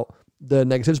on about the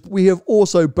negatives. But we have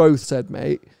also both said,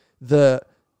 mate, that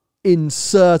in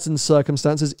certain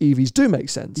circumstances, EVs do make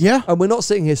sense. Yeah. And we're not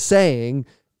sitting here saying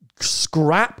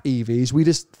scrap EVs. We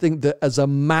just think that as a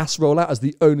mass rollout, as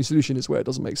the only solution, is where it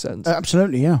doesn't make sense.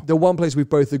 Absolutely, yeah. The one place we've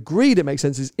both agreed it makes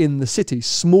sense is in the city.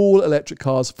 Small electric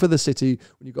cars for the city.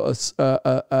 When you've got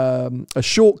a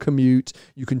short commute,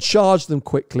 you can charge them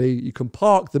quickly, you can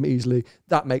park them easily.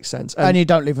 That makes sense. And you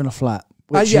don't live in a flat,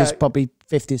 which is probably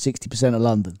 50 or 60% of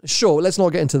London. Sure, let's not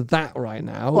get into that right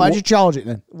now. Why'd you charge it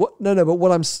then? No, but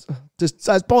what I'm just...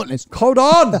 So it's pointless. Hold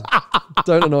on!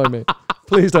 Don't annoy me.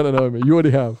 Please don't annoy me. You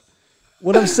already have.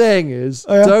 What I'm saying is,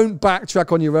 don't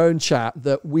backtrack on your own chat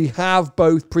that we have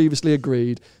both previously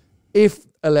agreed if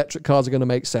electric cars are going to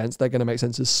make sense, they're going to make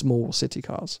sense as small city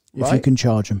cars. If you can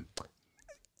charge them.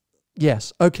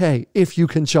 Yes, okay, if you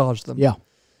can charge them. Yeah.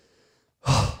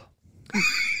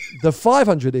 The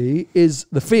 500e is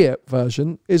the Fiat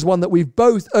version, is one that we've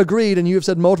both agreed, and you have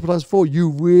said multiple times before, you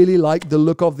really like the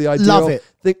look of the idea. Love it.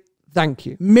 Thank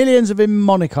you. Millions of them in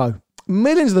Monaco.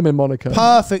 Millions of them in Monaco.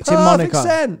 Perfect in Monaco.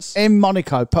 Sense. In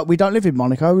Monaco. But we don't live in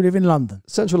Monaco, we live in London.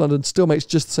 Central London still makes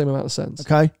just the same amount of sense.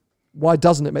 Okay. Why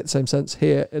doesn't it make the same sense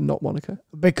here and not Monaco?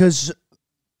 Because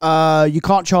you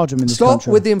can't charge them in this country.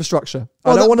 Stop with the infrastructure.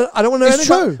 Well, I don't want to know anything.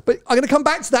 True. But I'm going to come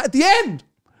back to that at the end.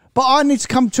 But I need to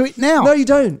come to it now. No, you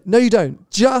don't. No, you don't.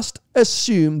 Just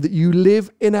assume that you live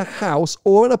in a house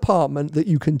or an apartment that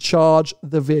you can charge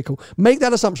the vehicle. Make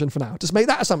that assumption for now. Just make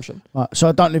that assumption. Right, so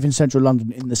I don't live in central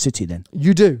London in the city then?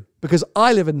 You do. Because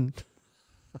I live in...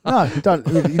 No, you don't.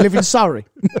 You live in Surrey.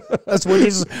 That's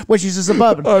which is a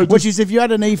suburban. Which is if you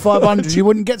had an E500, you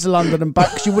wouldn't get to London and back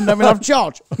because you wouldn't have enough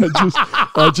charge.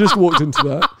 I just walked into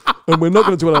that. And we're not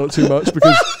going to dwell on it too much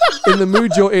because in the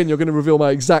mood you're in, you're going to reveal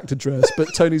my exact address.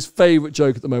 But Tony's favourite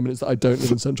joke at the moment is that I don't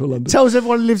live in central London. Tells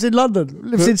everyone he lives in London.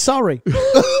 Lives in Surrey.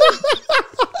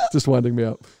 Just winding me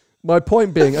up. My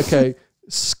point being, okay,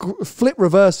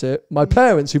 reverse it. My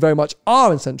parents, who very much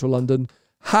are in central London,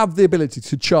 have the ability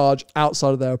to charge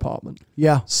outside of their apartment.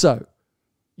 Yeah. So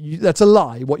that's a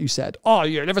lie, what you said. Oh,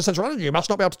 you live in central London, you must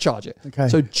not be able to charge it. Okay.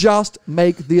 So just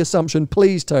make the assumption,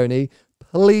 please, Tony.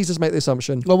 Please just make the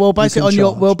assumption. Well, we'll base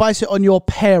it on your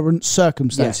parents'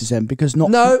 circumstances then, because not.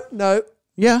 No.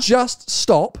 Yeah. Just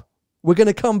stop. We're going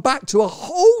to come back to a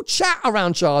whole chat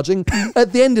around charging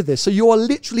at the end of this. So you are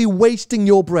literally wasting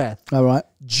your breath. All right.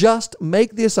 Just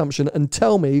make the assumption and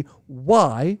tell me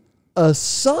why,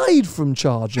 aside from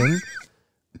charging,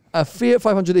 a Fiat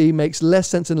 500e makes less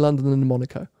sense in London than in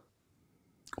Monaco.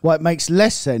 Well, it makes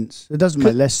less sense. It doesn't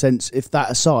make less sense if that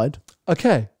aside.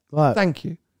 Okay. Right. Thank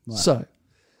you. Right. So,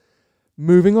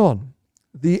 moving on.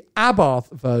 The Abarth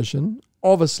version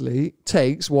obviously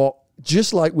takes what,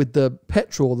 just like with the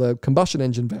petrol, the combustion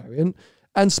engine variant,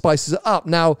 and spices it up.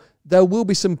 Now, there will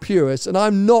be some purists, and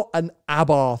I'm not an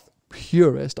Abarth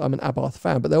purist, I'm an Abarth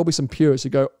fan, but there will be some purists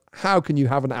who go, how can you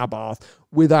have an Abarth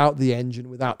without the engine,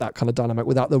 without that kind of dynamic,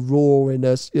 without the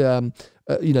roariness,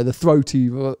 the throaty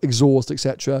exhaust,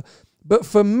 etc. But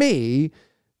for me,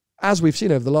 as we've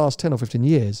seen over the last 10 or 15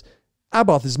 years,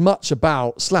 Abarth is much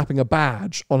about slapping a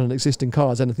badge on an existing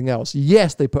car as anything else.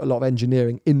 Yes, they put a lot of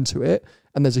engineering into it,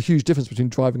 and there's a huge difference between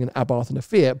driving an Abarth and a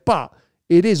Fiat, but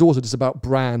it is also just about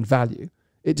brand value.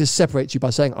 It just separates you by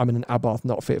saying, I'm in an Abarth,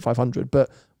 not a Fiat 500. But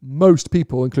most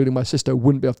people, including my sister,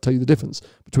 wouldn't be able to tell you the difference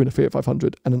between a Fiat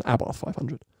 500 and an Abarth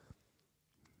 500.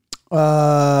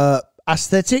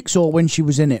 Aesthetics, or when she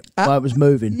was in it, while it was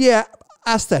moving? Yeah,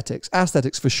 aesthetics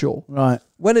for sure. Right.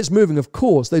 When it's moving, of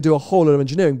course, they do a whole lot of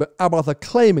engineering, but Abarth are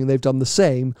claiming they've done the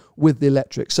same with the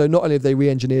electric. So not only have they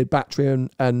re-engineered battery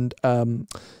and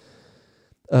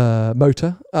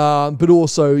motor, but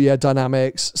also,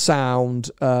 dynamics, sound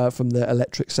from the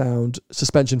electric sound,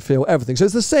 suspension feel, everything. So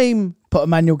it's the same. Put a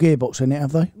manual gearbox in it,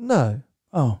 have they? No.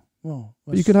 Oh, well.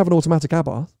 But you can have an automatic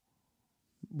Abarth.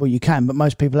 Well, you can, but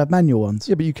most people have manual ones.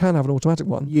 Yeah, but you can have an automatic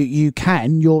one. You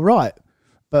can, you're right.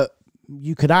 But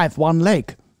you could have one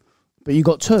leg, but you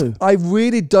got two. I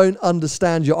really don't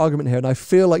understand your argument here, and I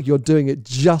feel like you're doing it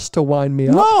just to wind me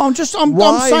up. No, I'm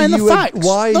saying the facts.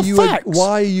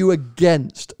 Why are you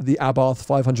against the Abarth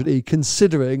 500e,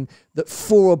 considering that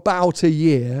for about a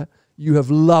year you have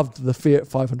loved the Fiat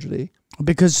 500e?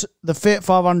 Because the Fiat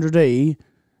 500e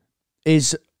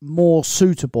is more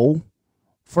suitable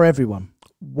for everyone.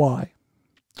 Why?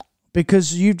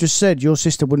 Because you've just said your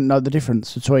sister wouldn't know the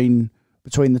difference between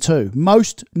the two.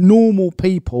 Most normal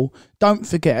people, don't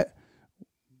forget,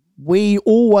 we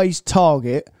always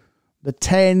target the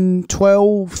 10,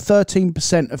 12,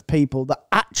 13% of people that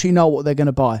actually know what they're going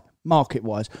to buy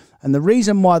market-wise. And the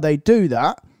reason why they do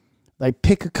that, they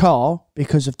pick a car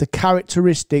because of the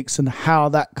characteristics and how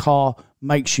that car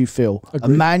makes you feel. Agreed. A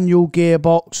manual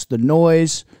gearbox, the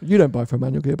noise. You don't buy for a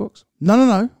manual gearbox.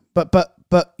 No.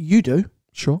 But you do.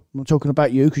 Sure. I'm not talking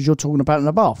about you because you're talking about an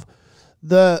Abarth.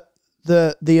 The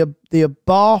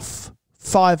Abarth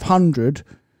 500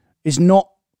 is not.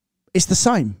 It's the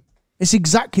same. It's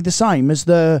exactly the same as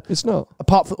the. It's not.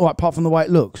 Apart from the way it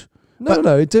looks.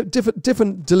 No.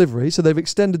 Different delivery. So they've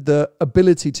extended the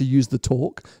ability to use the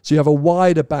torque. So you have a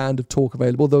wider band of torque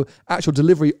available. The actual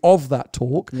delivery of that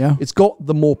torque. Yeah. It's got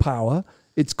the more power.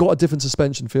 It's got a different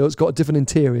suspension feel. It's got a different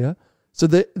interior. So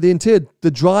the interior,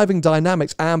 the driving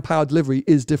dynamics and power delivery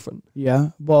is different.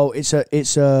 Yeah. Well, it's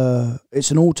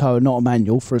an auto, not a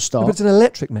manual for a start. But it's an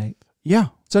electric, mate. Yeah.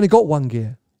 It's only got one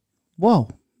gear.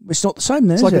 Well, it's not the same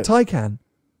then. It's like a Taycan.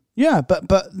 Yeah, but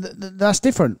that's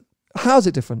different. How's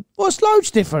it different? Well, it's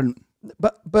loads different.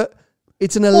 But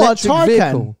it's an electric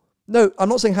vehicle. No, I'm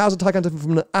not saying how's a Taycan different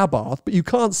from an Abarth, but you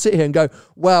can't sit here and go,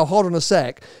 well, hold on a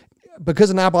sec. Because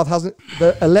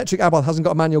the electric Abarth hasn't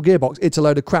got a manual gearbox, it's a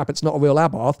load of crap, it's not a real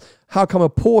Abarth. How come a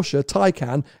Porsche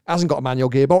Taycan hasn't got a manual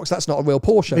gearbox? That's not a real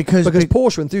Porsche. Because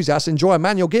Porsche enthusiasts enjoy a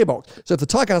manual gearbox. So if the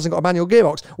Taycan hasn't got a manual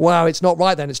gearbox, well, it's not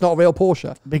right then, it's not a real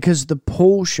Porsche. Because the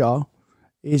Porsche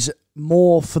is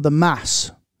more for the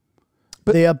mass.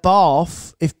 But the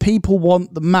Abarth, if people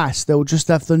want the mass, they'll just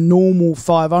have the normal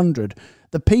 500.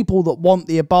 The people that want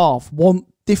the Abarth want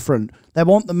different. They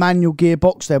want the manual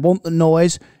gearbox, they want the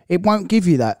noise. It won't give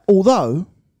you that. Although,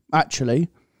 actually,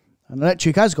 an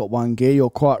electric has got one gear, you're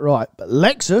quite right. But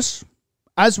Lexus,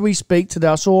 as we speak today,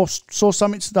 I saw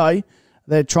something today,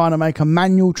 they're trying to make a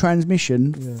manual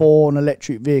transmission for an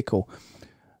electric vehicle.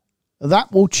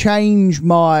 That will change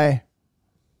my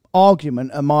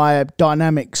argument and my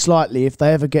dynamic slightly if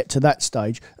they ever get to that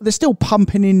stage. They're still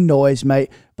pumping in noise, mate.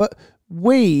 But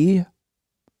me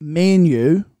and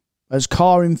you, as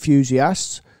car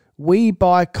enthusiasts, we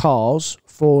buy cars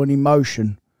for an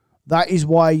emotion. That is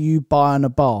why you buy an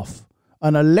Abarth.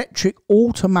 An electric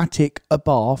automatic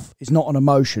Abarth is not an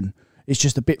emotion. It's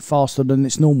just a bit faster than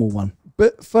its normal one.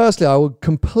 But firstly, I would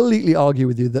completely argue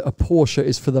with you that a Porsche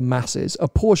is for the masses. A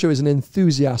Porsche is an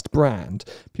enthusiast brand.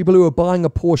 People who are buying a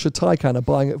Porsche Taycan are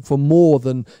buying it for more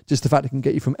than just the fact it can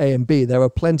get you from A and B. There are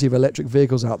plenty of electric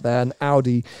vehicles out there, an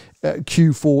Audi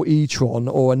Q4 e-tron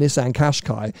or a Nissan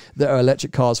Qashqai that are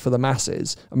electric cars for the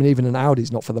masses. I mean, even an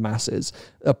Audi's not for the masses.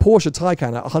 A Porsche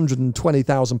Taycan at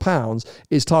 £120,000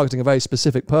 is targeting a very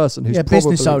specific person who's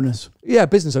business owners. Yeah,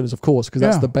 business owners, of course, because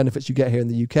that's the benefits you get here in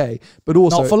the UK. But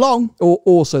also not for long.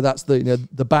 Also, that's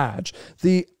the badge.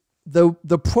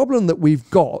 The problem that we've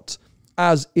got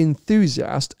as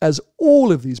enthusiasts, as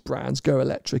all of these brands go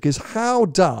electric, is how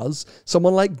does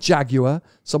someone like Jaguar,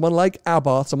 someone like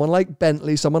Abarth, someone like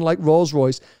Bentley, someone like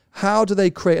Rolls-Royce, how do they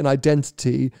create an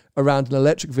identity around an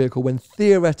electric vehicle when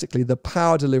theoretically the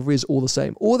power delivery is all the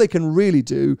same? All they can really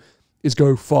do is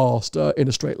go faster in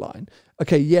a straight line.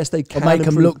 Okay, yes, they can make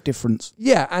them look different.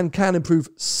 Yeah, and can improve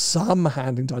some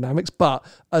handling dynamics, but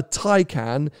a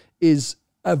Taycan is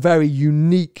a very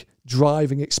unique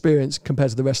driving experience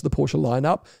compared to the rest of the Porsche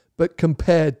lineup. But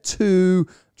compared to,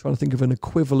 trying to think of an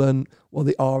equivalent, well,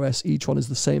 the RS e-tron is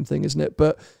the same thing, isn't it?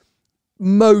 But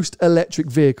most electric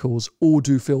vehicles all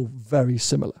do feel very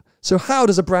similar. So how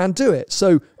does a brand do it?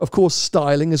 So, of course,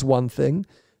 styling is one thing.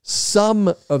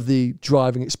 Some of the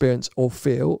driving experience or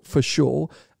feel, for sure.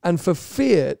 And for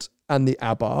Fiat and the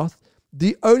Abarth,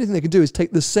 the only thing they can do is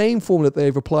take the same formula that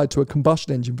they've applied to a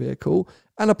combustion engine vehicle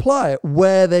and apply it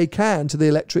where they can to the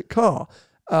electric car.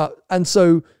 And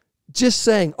so just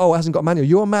saying, oh, it hasn't got a manual.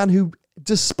 You're a man who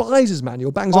despises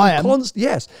manual, bangs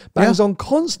on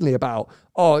constantly about,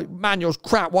 oh, manual's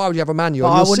crap. Why would you have a manual?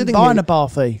 I wouldn't buy an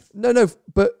Abarth. No,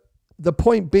 but the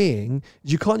point being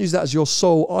is you can't use that as your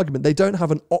sole argument. They don't have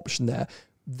an option there.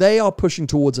 They are pushing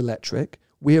towards electric.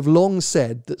 We have long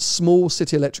said that small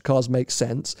city electric cars make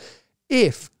sense.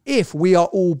 If we are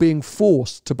all being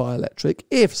forced to buy electric,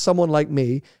 if someone like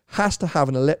me has to have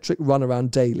an electric run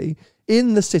around daily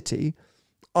in the city,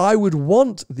 I would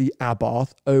want the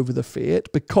Abarth over the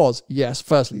Fiat because, yes,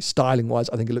 firstly, styling-wise,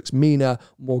 I think it looks meaner,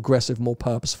 more aggressive, more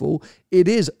purposeful. It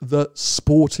is the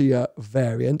sportier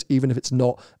variant, even if it's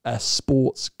not a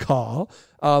sports car.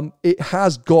 It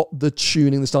has got the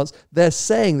tuning, the stance. They're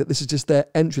saying that this is just their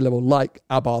entry level, like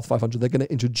Abarth 500. They're going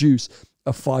to introduce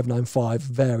a 595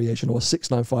 variation or a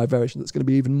 695 variation that's going to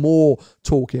be even more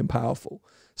torquey and powerful.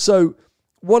 So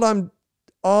what I'm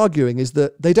arguing is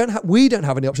that we don't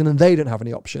have any option and they don't have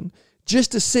any option.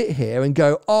 Just to sit here and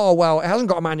go, oh, well, it hasn't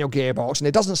got a manual gearbox and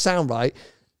it doesn't sound right.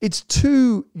 It's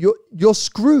you're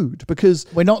screwed because...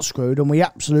 We're not screwed and we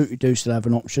absolutely do still have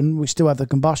an option. We still have the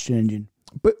combustion engine.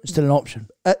 But it's still an option.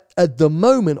 At the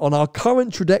moment, on our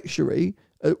current trajectory,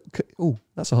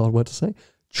 that's a hard word to say,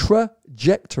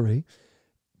 trajectory,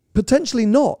 potentially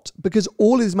not, because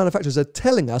all of these manufacturers are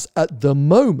telling us at the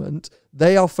moment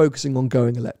they are focusing on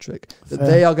going electric, that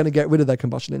they are going to get rid of their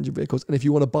combustion engine vehicles. And if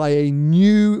you want to buy a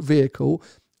new vehicle,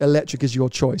 electric is your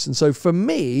choice. And so for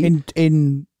me...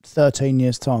 In 13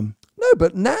 years' time. No,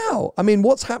 but now, I mean,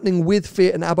 what's happening with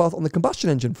Fiat and Abarth on the combustion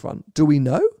engine front? Do we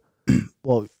know?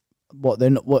 Well, what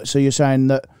then? What? So you're saying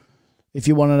that if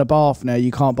you want an Abarth now, you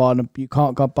can't buy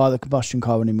go buy the combustion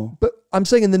car anymore? But I'm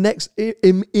saying in the next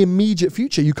immediate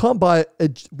future, you can't buy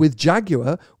it with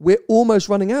Jaguar. We're almost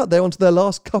running out. They're onto their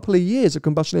last couple of years of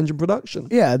combustion engine production.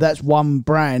 Yeah, that's one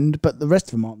brand, but the rest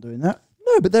of them aren't doing that.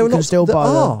 No, but there are lots that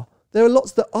are. There are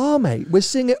lots that are, mate. We're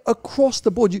seeing it across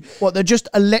the board. They're just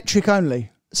electric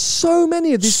only? So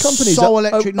many of these companies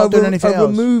not doing anything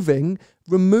else.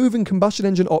 removing combustion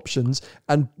engine options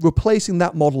and replacing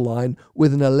that model line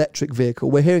with an electric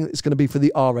vehicle. We're hearing it's going to be for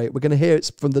the R8. We're going to hear it's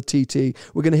from the TT.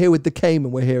 We're going to hear with the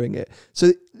Cayman, we're hearing it.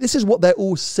 So this is what they're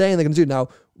all saying they're going to do. Now,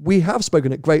 we have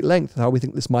spoken at great length how we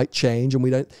think this might change, and we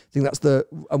don't think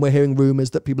and we're hearing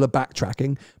rumours that people are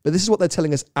backtracking, but this is what they're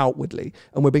telling us outwardly.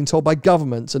 And we're being told by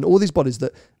governments and all these bodies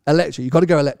that electric, you've got to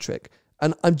go electric.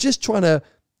 And I'm just trying to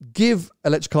give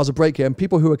electric cars a break here, and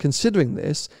people who are considering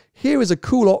this, here is a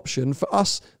cool option for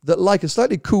us that like a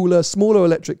slightly cooler, smaller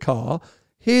electric car.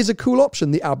 Here's a cool option,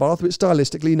 the Abarth, which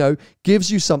stylistically, gives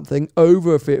you something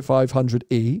over a Fiat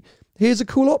 500e. Here's a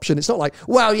cool option. It's not like,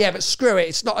 well, yeah, but screw it.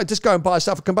 It's not, just go and buy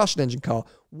yourself a combustion engine car.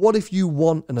 What if you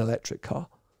want an electric car?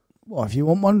 Well, if you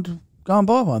want one, go and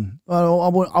buy one. Well,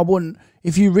 I wouldn't.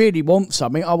 If you really want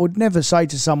something, I would never say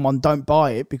to someone, don't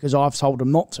buy it because I've told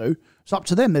them not to. It's up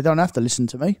to them. They don't have to listen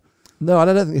to me. No, I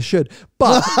don't think they should.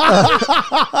 But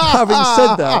having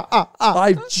said that,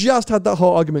 I've just had that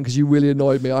whole argument because you really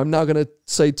annoyed me. I'm now going to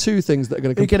say two things that are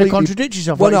going to completely... You're going to contradict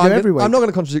yourself like you do every week. I'm not going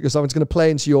to contradict yourself. I'm just going to play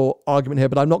into your argument here,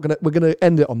 but I'm not going to... We're going to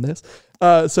end it on this.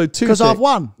 So two... Because I've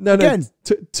won. No, again.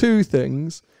 Two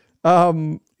things.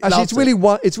 Actually,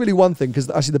 it's really one thing, because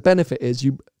actually the benefit is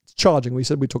charging. We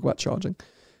said we'd talk about charging.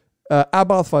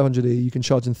 Abarth 500e, you can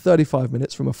charge in 35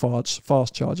 minutes from a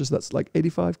fast charger. So that's like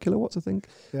 85 kilowatts, I think.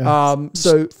 Yeah.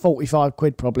 So 45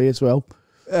 quid probably as well.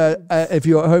 If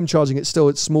you're at home charging, it's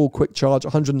small, quick charge,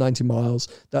 190 miles.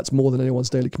 That's more than anyone's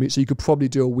daily commute. So you could probably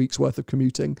do a week's worth of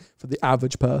commuting for the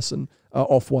average person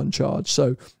off one charge.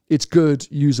 So it's good,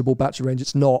 usable battery range.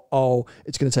 It's not,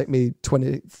 it's going to take me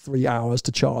 23 hours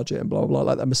to charge it and blah, blah, blah,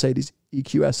 like that Mercedes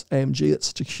EQS AMG. That's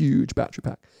such a huge battery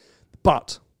pack.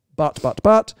 But,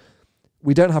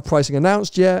 we don't have pricing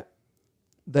announced yet.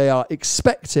 They are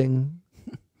expecting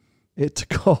it to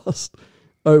cost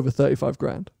over 35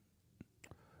 grand.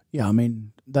 Yeah, I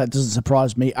mean, that doesn't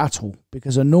surprise me at all,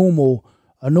 because a normal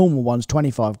one's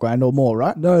 25 grand or more,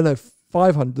 right? No,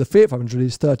 500. The Fiat 500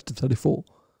 is 30 to 34.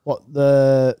 What,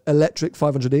 the electric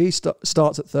 500e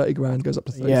starts at 30 grand, goes up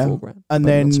to 34 grand. And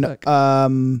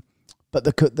then but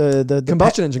the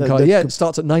combustion engine car, it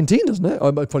starts at 19, doesn't it? Oh,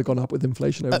 it's probably gone up with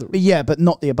inflation. But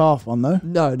not the Abarth one though.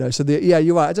 No. So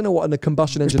you're right. I don't know what in a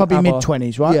combustion engine. It's probably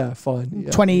mid-20s, right? Yeah, fine.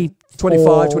 Yeah.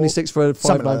 25, 26 for a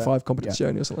 595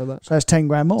 competition or something like that. So that's 10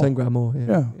 grand more. 10 grand more.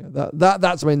 Yeah.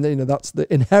 That's that's the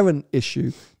inherent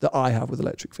issue that I have with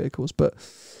electric vehicles. But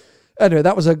anyway,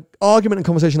 that was an argument and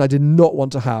conversation I did not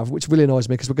want to have, which really annoys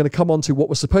me, because we're going to come on to what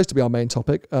was supposed to be our main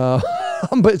topic, but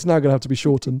it's now going to have to be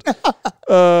shortened,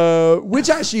 which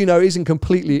actually, isn't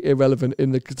completely irrelevant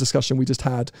in the discussion we just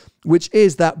had, which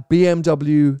is that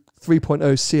BMW 3.0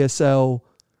 CSL,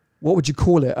 what would you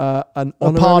call it? An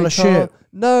a pile of shit.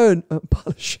 No, a pile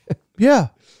of shit. Yeah.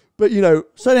 But,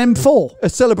 So an M4. A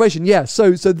celebration, yeah.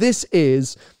 So this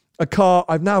is a car,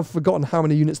 I've now forgotten how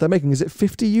many units they're making. Is it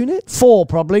 50 units? 4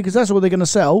 probably, because that's what they're going to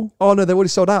sell. Oh no, they're already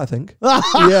sold out, I think.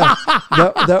 Yeah,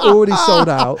 they're already sold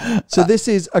out. So this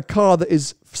is a car that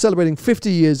is celebrating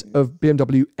 50 years of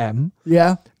BMW M.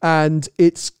 Yeah. And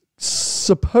it's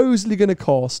supposedly going to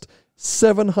cost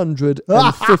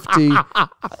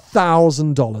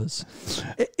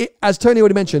 $750,000. As Tony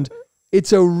already mentioned,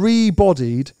 it's a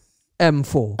rebodied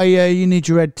M4. Oh yeah, you need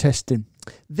your head testing.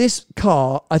 This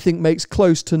car, I think, makes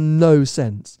close to no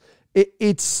sense.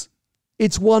 It's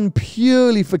one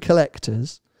purely for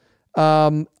collectors.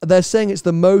 They're saying it's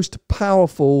the most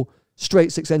powerful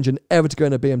straight six engine ever to go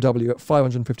in a BMW at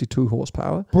 552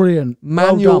 horsepower. Brilliant.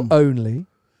 Manual only.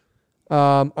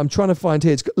 I'm trying to find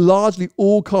here. It's largely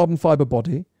all carbon fiber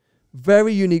body.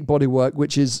 Very unique bodywork,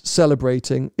 which is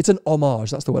celebrating. It's an homage.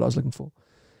 That's the word I was looking for.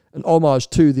 An homage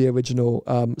to the original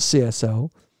CSL.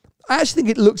 I actually think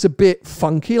it looks a bit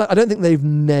funky. I don't think they've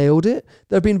nailed it.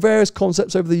 There have been various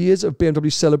concepts over the years of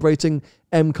BMW celebrating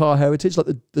M car heritage, like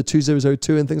the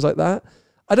 2002 and things like that.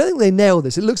 I don't think they nailed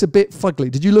this. It looks a bit fugly.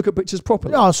 Did you look at pictures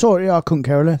properly? Yeah, I saw it. Yeah, I couldn't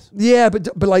care less. Yeah, but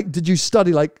did you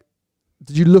study,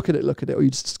 did you look at it, or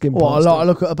you just skim past it? I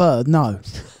look at a bird? No.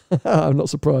 I'm not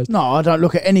surprised. No, I don't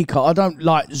look at any car. I don't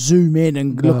zoom in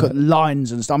and look at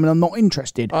lines and stuff. I mean, I'm not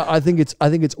interested. I think it's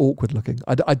awkward looking.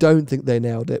 I don't think they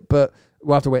nailed it, but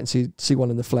we'll have to wait and see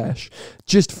one in the flesh.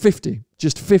 Just 50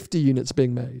 units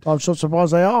being made. I'm so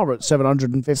surprised they are at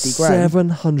 750 grand.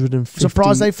 750.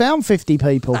 Surprised they found 50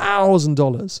 people.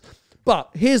 $1,000. But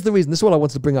here's the reason. This is what I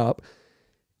wanted to bring up.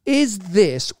 Is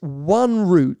this one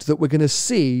route that we're going to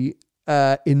see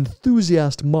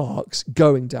enthusiast marques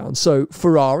going down? So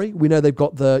Ferrari, we know they've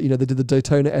got they did the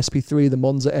Daytona SP3, the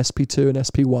Monza SP2 and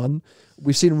SP1.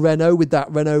 We've seen Renault with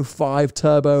that Renault 5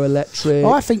 turbo electric.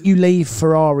 I think you leave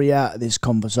Ferrari out of this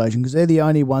conversation because they're the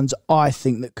only ones I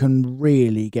think that can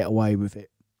really get away with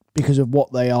it because of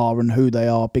what they are and who they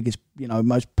are. Biggest,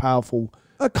 most powerful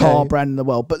car brand in the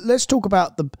world. But let's talk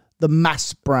about the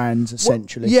mass brands,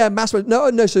 essentially. Well, yeah, mass brands.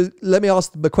 No. So let me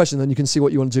ask the question, then you can see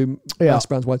what you want to do mass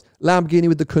brands wise. Lamborghini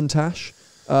with the Countach,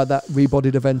 that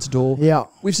rebodied Aventador. Yeah.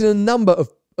 We've seen a number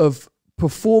of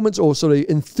performance or sort of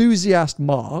enthusiast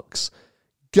marques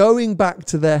going back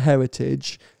to their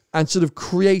heritage and sort of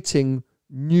creating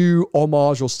new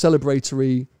homage or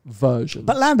celebratory versions.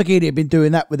 But Lamborghini have been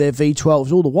doing that with their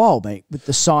V12s all the while, mate, with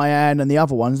the Cyan and the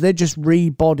other ones. They're just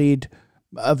rebodied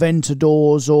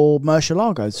Aventadors or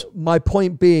Murcielagos. My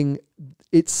point being,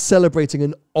 it's celebrating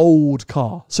an old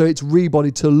car. So it's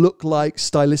rebodied to look like,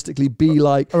 stylistically be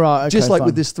like, right, okay, just like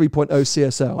with this 3.0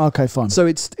 CSL. Okay, fine. So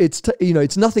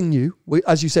it's nothing new.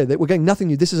 As you said, we're getting nothing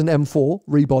new. This is an M4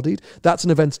 rebodied. That's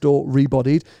an Aventador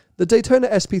rebodied. The Daytona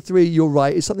SP3, you're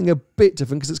right, is something a bit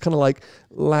different because it's kind of like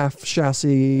LAF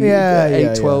chassis,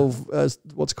 812,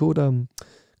 what's it called?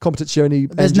 Competizione.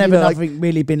 There's never nothing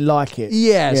really been like it.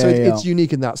 Yeah, so it's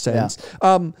unique in that sense.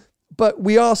 Yeah. But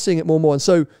we are seeing it more and more. And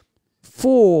so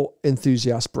for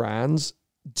enthusiast brands,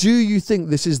 do you think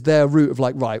this is their route of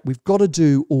right, we've got to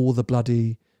do all the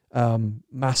bloody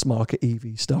mass market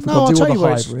EV stuff. No, We've got to do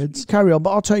all the hybrids. Carry on,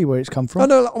 but I'll tell you where it's come from. Oh,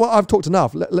 no, well, I've talked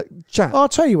enough. Chat. I'll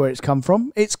tell you where it's come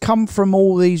from. It's come from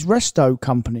all these resto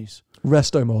companies.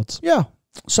 Resto mods. Yeah.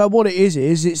 So what it is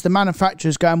it's the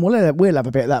manufacturers going, well, we'll have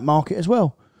a bit of that market as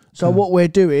well. So what we'll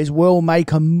do is we'll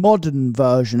make a modern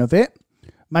version of it,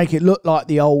 make it look like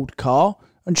the old car,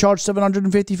 and charge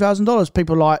 $750,000.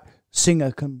 People like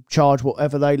Singer can charge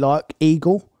whatever they like.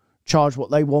 Eagle charge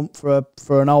what they want for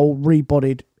an old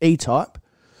rebodied E-Type.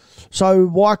 So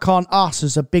why can't us,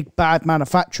 as a big bad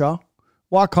manufacturer,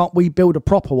 why can't we build a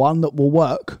proper one that will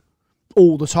work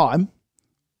all the time?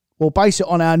 We'll base it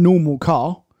on our normal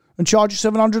car and charge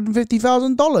you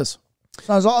 $750,000.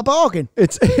 Sounds like a bargain.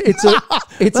 That's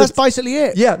basically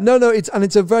it. Yeah, no,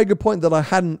 it's a very good point that I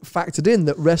hadn't factored in,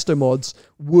 that resto mods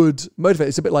would motivate.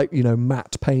 It's a bit like,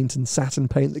 matte paint and satin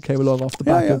paint that came along off the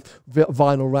back of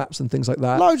vinyl wraps and things like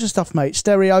that. Loads of stuff, mate.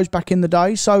 Stereos back in the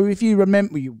day. So if you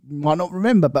remember, you might not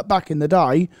remember, but back in the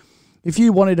day, if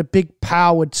you wanted a big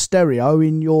powered stereo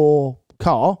in your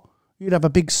car, you'd have a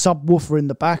big subwoofer in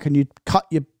the back and you'd cut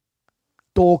your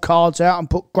door cards out and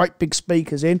put great big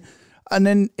speakers in. And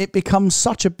then it becomes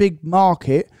such a big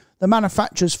market, the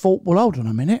manufacturers thought, well, hold on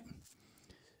a minute.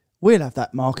 We'll have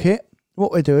that market.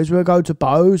 What we'll do is we'll go to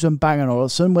Bose and Bang &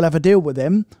 Olufsen. We'll have a deal with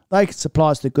them. They can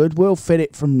supply us the good. We'll fit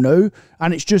it from new.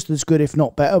 And it's just as good, if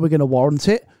not better. We're going to warrant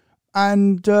it.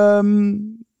 And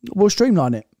we'll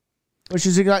streamline it.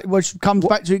 Which comes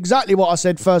back to exactly what I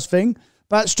said first thing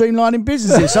about streamlining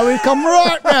businesses. So we've come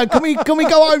right round. Can we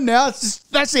go home now?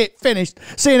 That's it. Finished.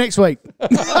 See you next week.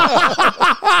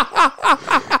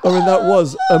 I mean, that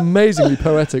was amazingly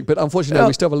poetic, but unfortunately,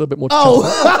 we still have a little bit more to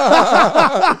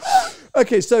talk.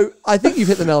 Okay, so I think you've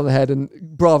hit the nail on the head, and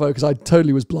bravo, because I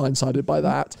totally was blindsided by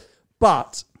that.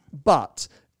 But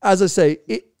as I say,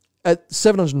 at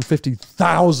 $750,000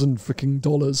 freaking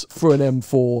dollars for an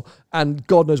M4, and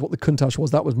God knows what the Countach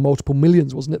was. That was multiple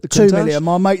millions, wasn't it? The Countach? 2 million.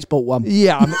 My mate's bought one.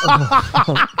 Yeah.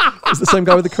 It's the same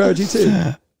guy with the Carrera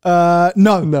GT.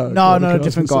 No,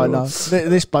 different guy. No,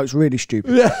 this bloke's really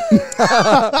stupid. Yeah.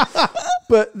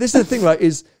 But this is the thing, right?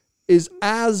 Is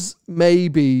as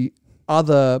maybe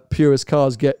other purist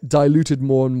cars get diluted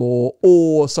more and more,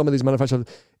 or some of these manufacturers,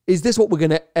 is this what we're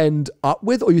going to end up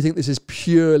with, or you think this is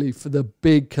purely for the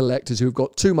big collectors who've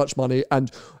got too much money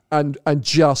and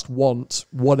just want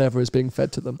whatever is being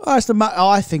fed to them? I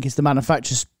think it's the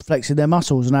manufacturers flexing their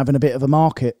muscles and having a bit of a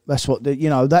market. That's what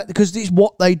because it's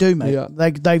what they do, mate. Yeah.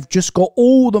 They've just got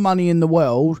all the money in the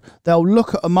world. They'll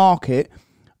look at a market,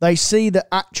 they see that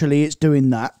actually it's doing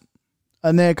that,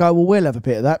 and they go, well, we'll have a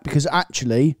bit of that, because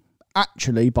actually,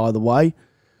 by the way,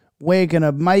 we're going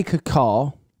to make a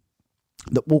car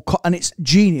that will, and it's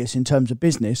genius in terms of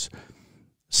business.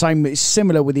 It's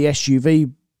similar with the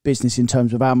SUV business in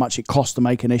terms of how much it costs to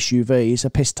make an SUV. It's a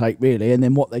piss take, really, and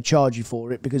then what they charge you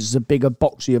for it, because it's a bigger,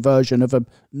 boxier version of a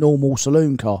normal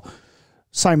saloon car.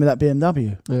 Same with that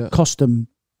BMW. Yeah. Cost them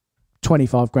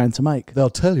 25 grand to make. They'll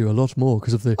tell you a lot more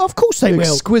because of the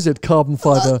exquisite carbon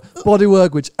fiber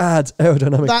bodywork, which adds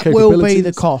aerodynamic capabilities. That will be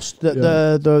the cost.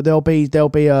 There'll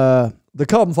be the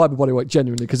carbon fiber bodywork,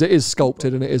 genuinely, because it is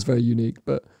sculpted and it is very unique.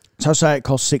 But so say it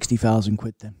costs 60,000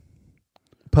 quid then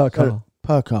per car.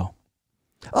 Per car.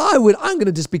 I'm going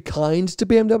to just be kind to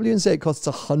BMW and say it costs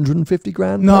 150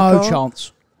 grand. No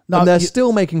chance. No, and they're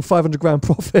still making 500 grand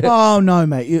profit. Oh no,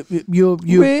 mate! You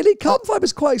really? Carbon fiber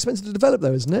is quite expensive to develop,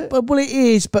 though, isn't it? Well, it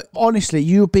is. But honestly,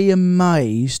 you'll be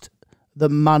amazed the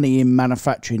money in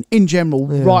manufacturing in general,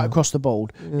 right across the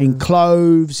board, in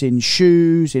clothes, in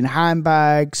shoes, in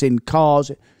handbags, in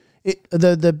cars.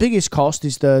 The biggest cost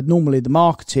is normally the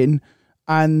marketing.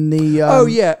 And the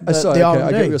sorry,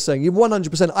 I get what you're saying. You're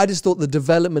 100%. I just thought the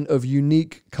development of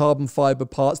unique carbon fiber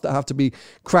parts that have to be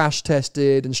crash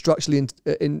tested and structurally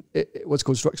in what's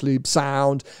called structurally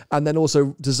sound, and then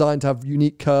also designed to have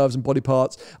unique curves and body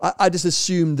parts. I just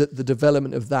assumed that the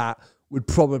development of that would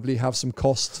probably have some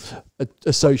cost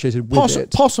associated with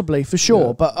it. Possibly, for sure.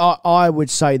 Yeah. But I would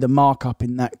say the markup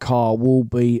in that car will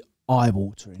be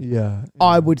eye-watering. Yeah.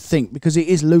 I would think, because it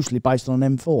is loosely based on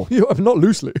an M4. Yeah, not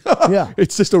loosely. Yeah.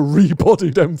 It's just a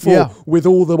rebodied M4 with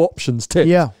all the options ticked.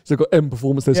 Yeah. So you've got M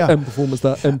Performance this, M Performance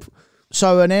that.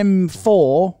 So an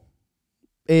M4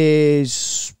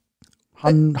 is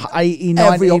 80, 90.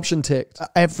 Every option ticked.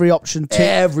 Every option ticked.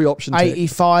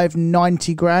 85,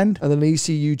 90 grand. And then an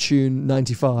ECU tune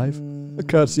 95,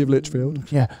 courtesy of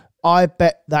Litchfield. Yeah. I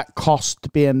bet that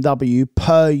cost BMW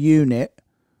per unit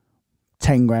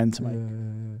 10 grand to make.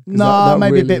 No, that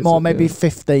maybe really a bit more, maybe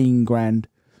 15 grand.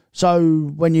 So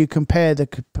when you compare the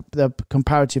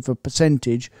comparative of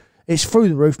percentage, it's through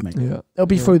the roof, mate. Yeah. It'll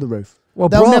be through the roof. Well,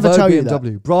 they'll bravo, never tell BMW.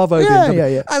 you that. Bravo, Yeah,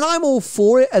 BMW. yeah. And I'm all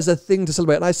for it as a thing to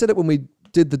celebrate. And I said it when we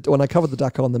when I covered the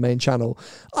Dakar on the main channel.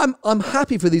 I'm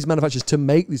happy for these manufacturers to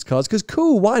make these cars because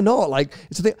cool, why not? Like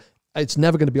it's a thing. It's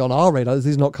never going to be on our radar.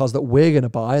 These are not cars that we're going to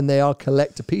buy, and they are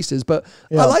collector pieces. But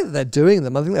I like that they're doing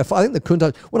them. I think the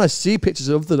Countach. When I see pictures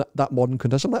of that modern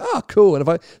Countach, I'm like, oh, cool. And if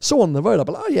I saw one on the road, I'd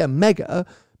be like, oh yeah, mega.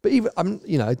 But even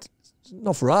it's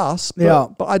not for us.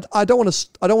 But, but I don't want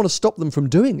to stop them from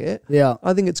doing it. Yeah,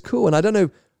 I think it's cool, and I don't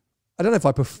know if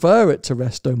I prefer it to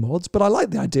resto mods, but I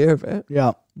like the idea of it.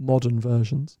 Yeah, modern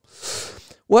versions.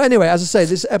 Well, anyway, as I say,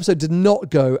 this episode did not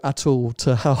go at all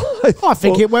to how I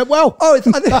think it went well. Oh, it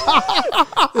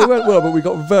went well, but we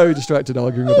got very distracted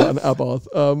arguing about an Abarth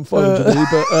 500e.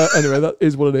 But anyway, that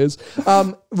is what it is.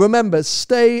 Remember,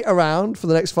 stay around for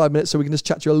the next 5 minutes so we can just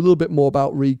chat to you a little bit more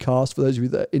about Recast for those of you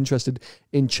that are interested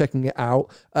in checking it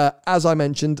out. As I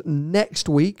mentioned, next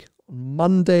week,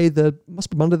 Monday the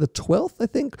 12th, I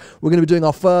think, we're going to be doing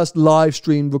our first live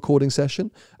stream recording session,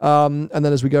 and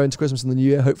then as we go into Christmas and the New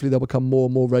Year, hopefully they'll become more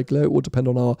and more regular. It will depend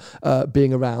on our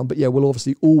being around, but yeah, we'll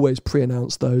obviously always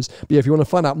pre-announce those. But yeah, if you want to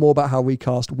find out more about how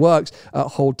Recast works,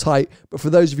 hold tight. But for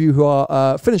those of you who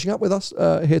are finishing up with us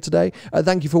here today,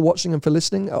 thank you for watching and for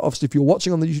listening. Obviously, if you're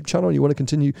watching on the YouTube channel and you want to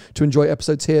continue to enjoy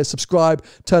episodes here, subscribe,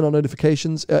 turn on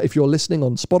notifications. If you're listening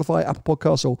on Spotify, Apple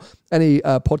Podcasts, or any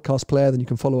podcast player, then you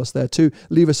can follow us there too.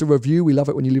 Leave us a review. We love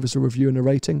it when you leave us a review and a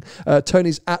rating.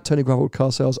 Tony's at Tony Gravel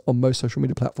Car Sales on most social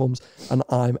media platforms, and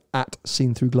I'm at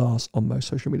Seen Through Glass on most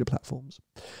social media platforms.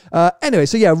 Anyway,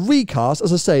 so yeah, Recast,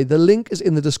 as I say, the link is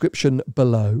in the description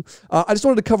below. I just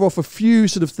wanted to cover off a few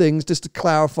sort of things just to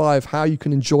clarify of how you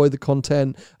can enjoy the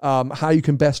content, how you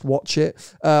can best watch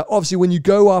it. Obviously, when you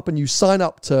go up and you sign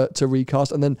up to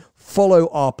Recast and then follow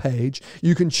our page,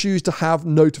 you can choose to have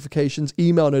notifications,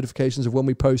 email notifications of when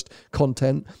we post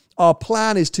content. Our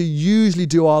plan is to usually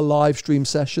do our live stream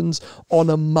sessions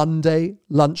on a Monday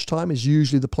lunchtime is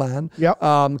usually the plan. Yep.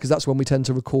 Because that's when we tend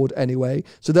to record anyway.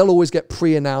 So they'll always get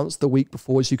pre-announced the week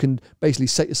before. So you can basically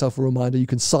set yourself a reminder. You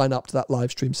can sign up to that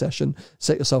live stream session,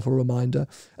 set yourself a reminder.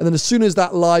 And then as soon as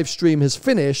that live stream has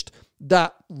finished,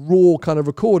 that raw kind of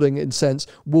recording, in sense,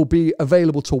 will be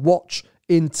available to watch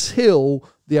until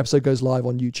the episode goes live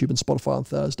on YouTube and Spotify on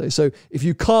Thursday. So if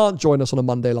you can't join us on a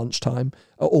Monday lunchtime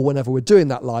or whenever we're doing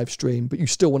that live stream, but you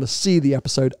still want to see the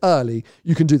episode early,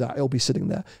 you can do that. It'll be sitting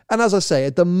there. And as I say,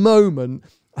 at the moment,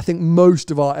 I think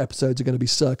most of our episodes are going to be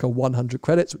circa 100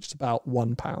 credits, which is about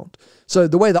 £1. So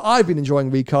the way that I've been enjoying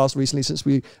Recast recently, since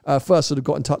we first sort of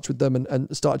got in touch with them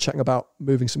and started chatting about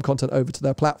moving some content over to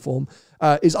their platform,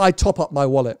 is I top up my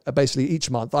wallet basically each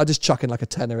month. I just chuck in like a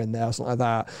tenner in there or something like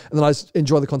that. And then I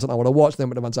enjoy the content I want to watch. Then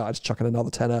when it runs out, I just chuck in another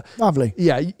tenner. Lovely.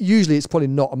 Yeah, usually it's probably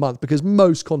not a month because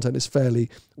most content is fairly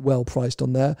well priced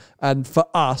on there. And for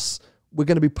us, we're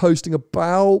going to be posting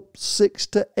about 6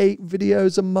 to 8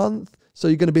 videos a month. So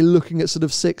you're going to be looking at sort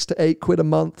of £6 to £8 a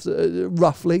month,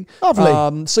 roughly.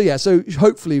 Lovely. So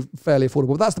hopefully fairly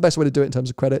affordable. That's the best way to do it in terms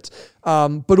of credits.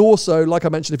 But also, like I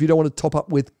mentioned, if you don't want to top up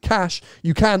with cash,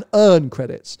 you can earn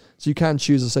credits. So you can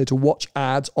choose, as I say, to watch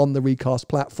ads on the Recast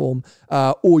platform,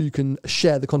 or you can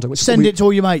share the content. Send it to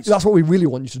all your mates. That's what we really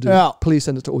want you to do. Yeah. Please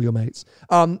send it to all your mates.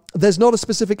 There's not a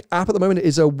specific app at the moment. It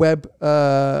is a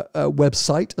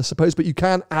website, I suppose, but you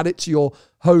can add it to your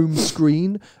home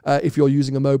screen if you're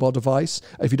using a mobile device.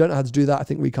 If you don't know how to do that, I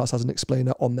think Recast has an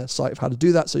explainer on their site of how to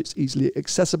do that, so it's easily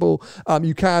accessible.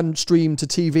 You can stream to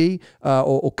TV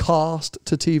or cast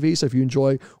to TV, so if you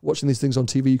enjoy watching these things on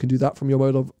TV, you can do that from your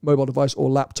mobile device or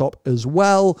laptop as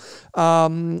well.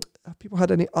 Have people had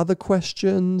any other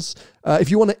questions? If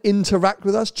you want to interact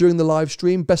with us during the live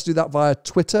stream, best do that via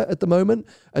Twitter at the moment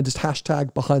and just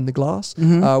hashtag behind the glass.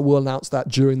 We'll announce that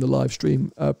during the live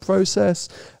stream process.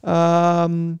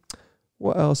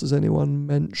 What else has anyone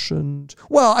mentioned?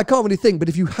 Well, I can't really think, but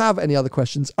if you have any other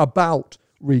questions about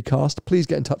Recast, please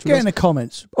get in touch with us. Get in the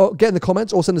comments. Get in the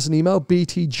comments or send us an email,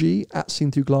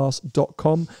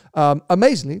 btg@seenthroughglass.com.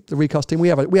 Amazingly, the Recast team, we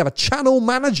have a channel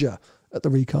manager at the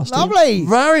Recast team. Lovely.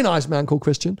 Very nice man called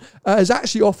Christian, has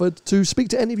actually offered to speak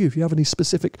to any of you if you have any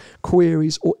specific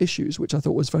queries or issues, which I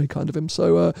thought was very kind of him.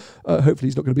 So hopefully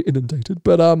he's not going to be inundated.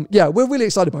 But yeah, we're really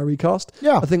excited by Recast.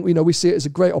 Yeah. I think we see it as a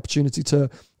great opportunity to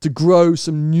grow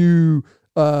some new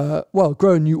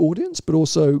grow a new audience, but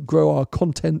also grow our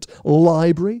content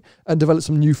library and develop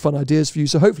some new fun ideas for you.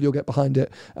 So hopefully you'll get behind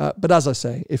it. But as I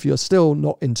say, if you're still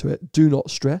not into it, do not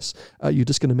stress. You're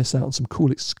just going to miss out on some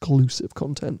cool exclusive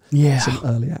content. Yeah. Some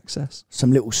early access.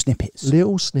 Some little snippets.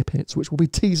 Little snippets, which we'll be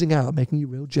teasing out, making you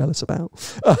real jealous about.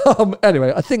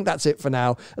 Anyway, I think that's it for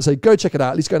now. So go check it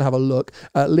out. At least go and have a look.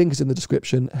 Link is in the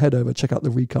description. Head over, check out the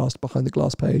Recast Behind the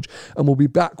Glass page. And we'll be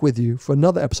back with you for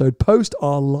another episode post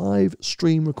our live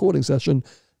stream recording session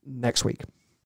next week.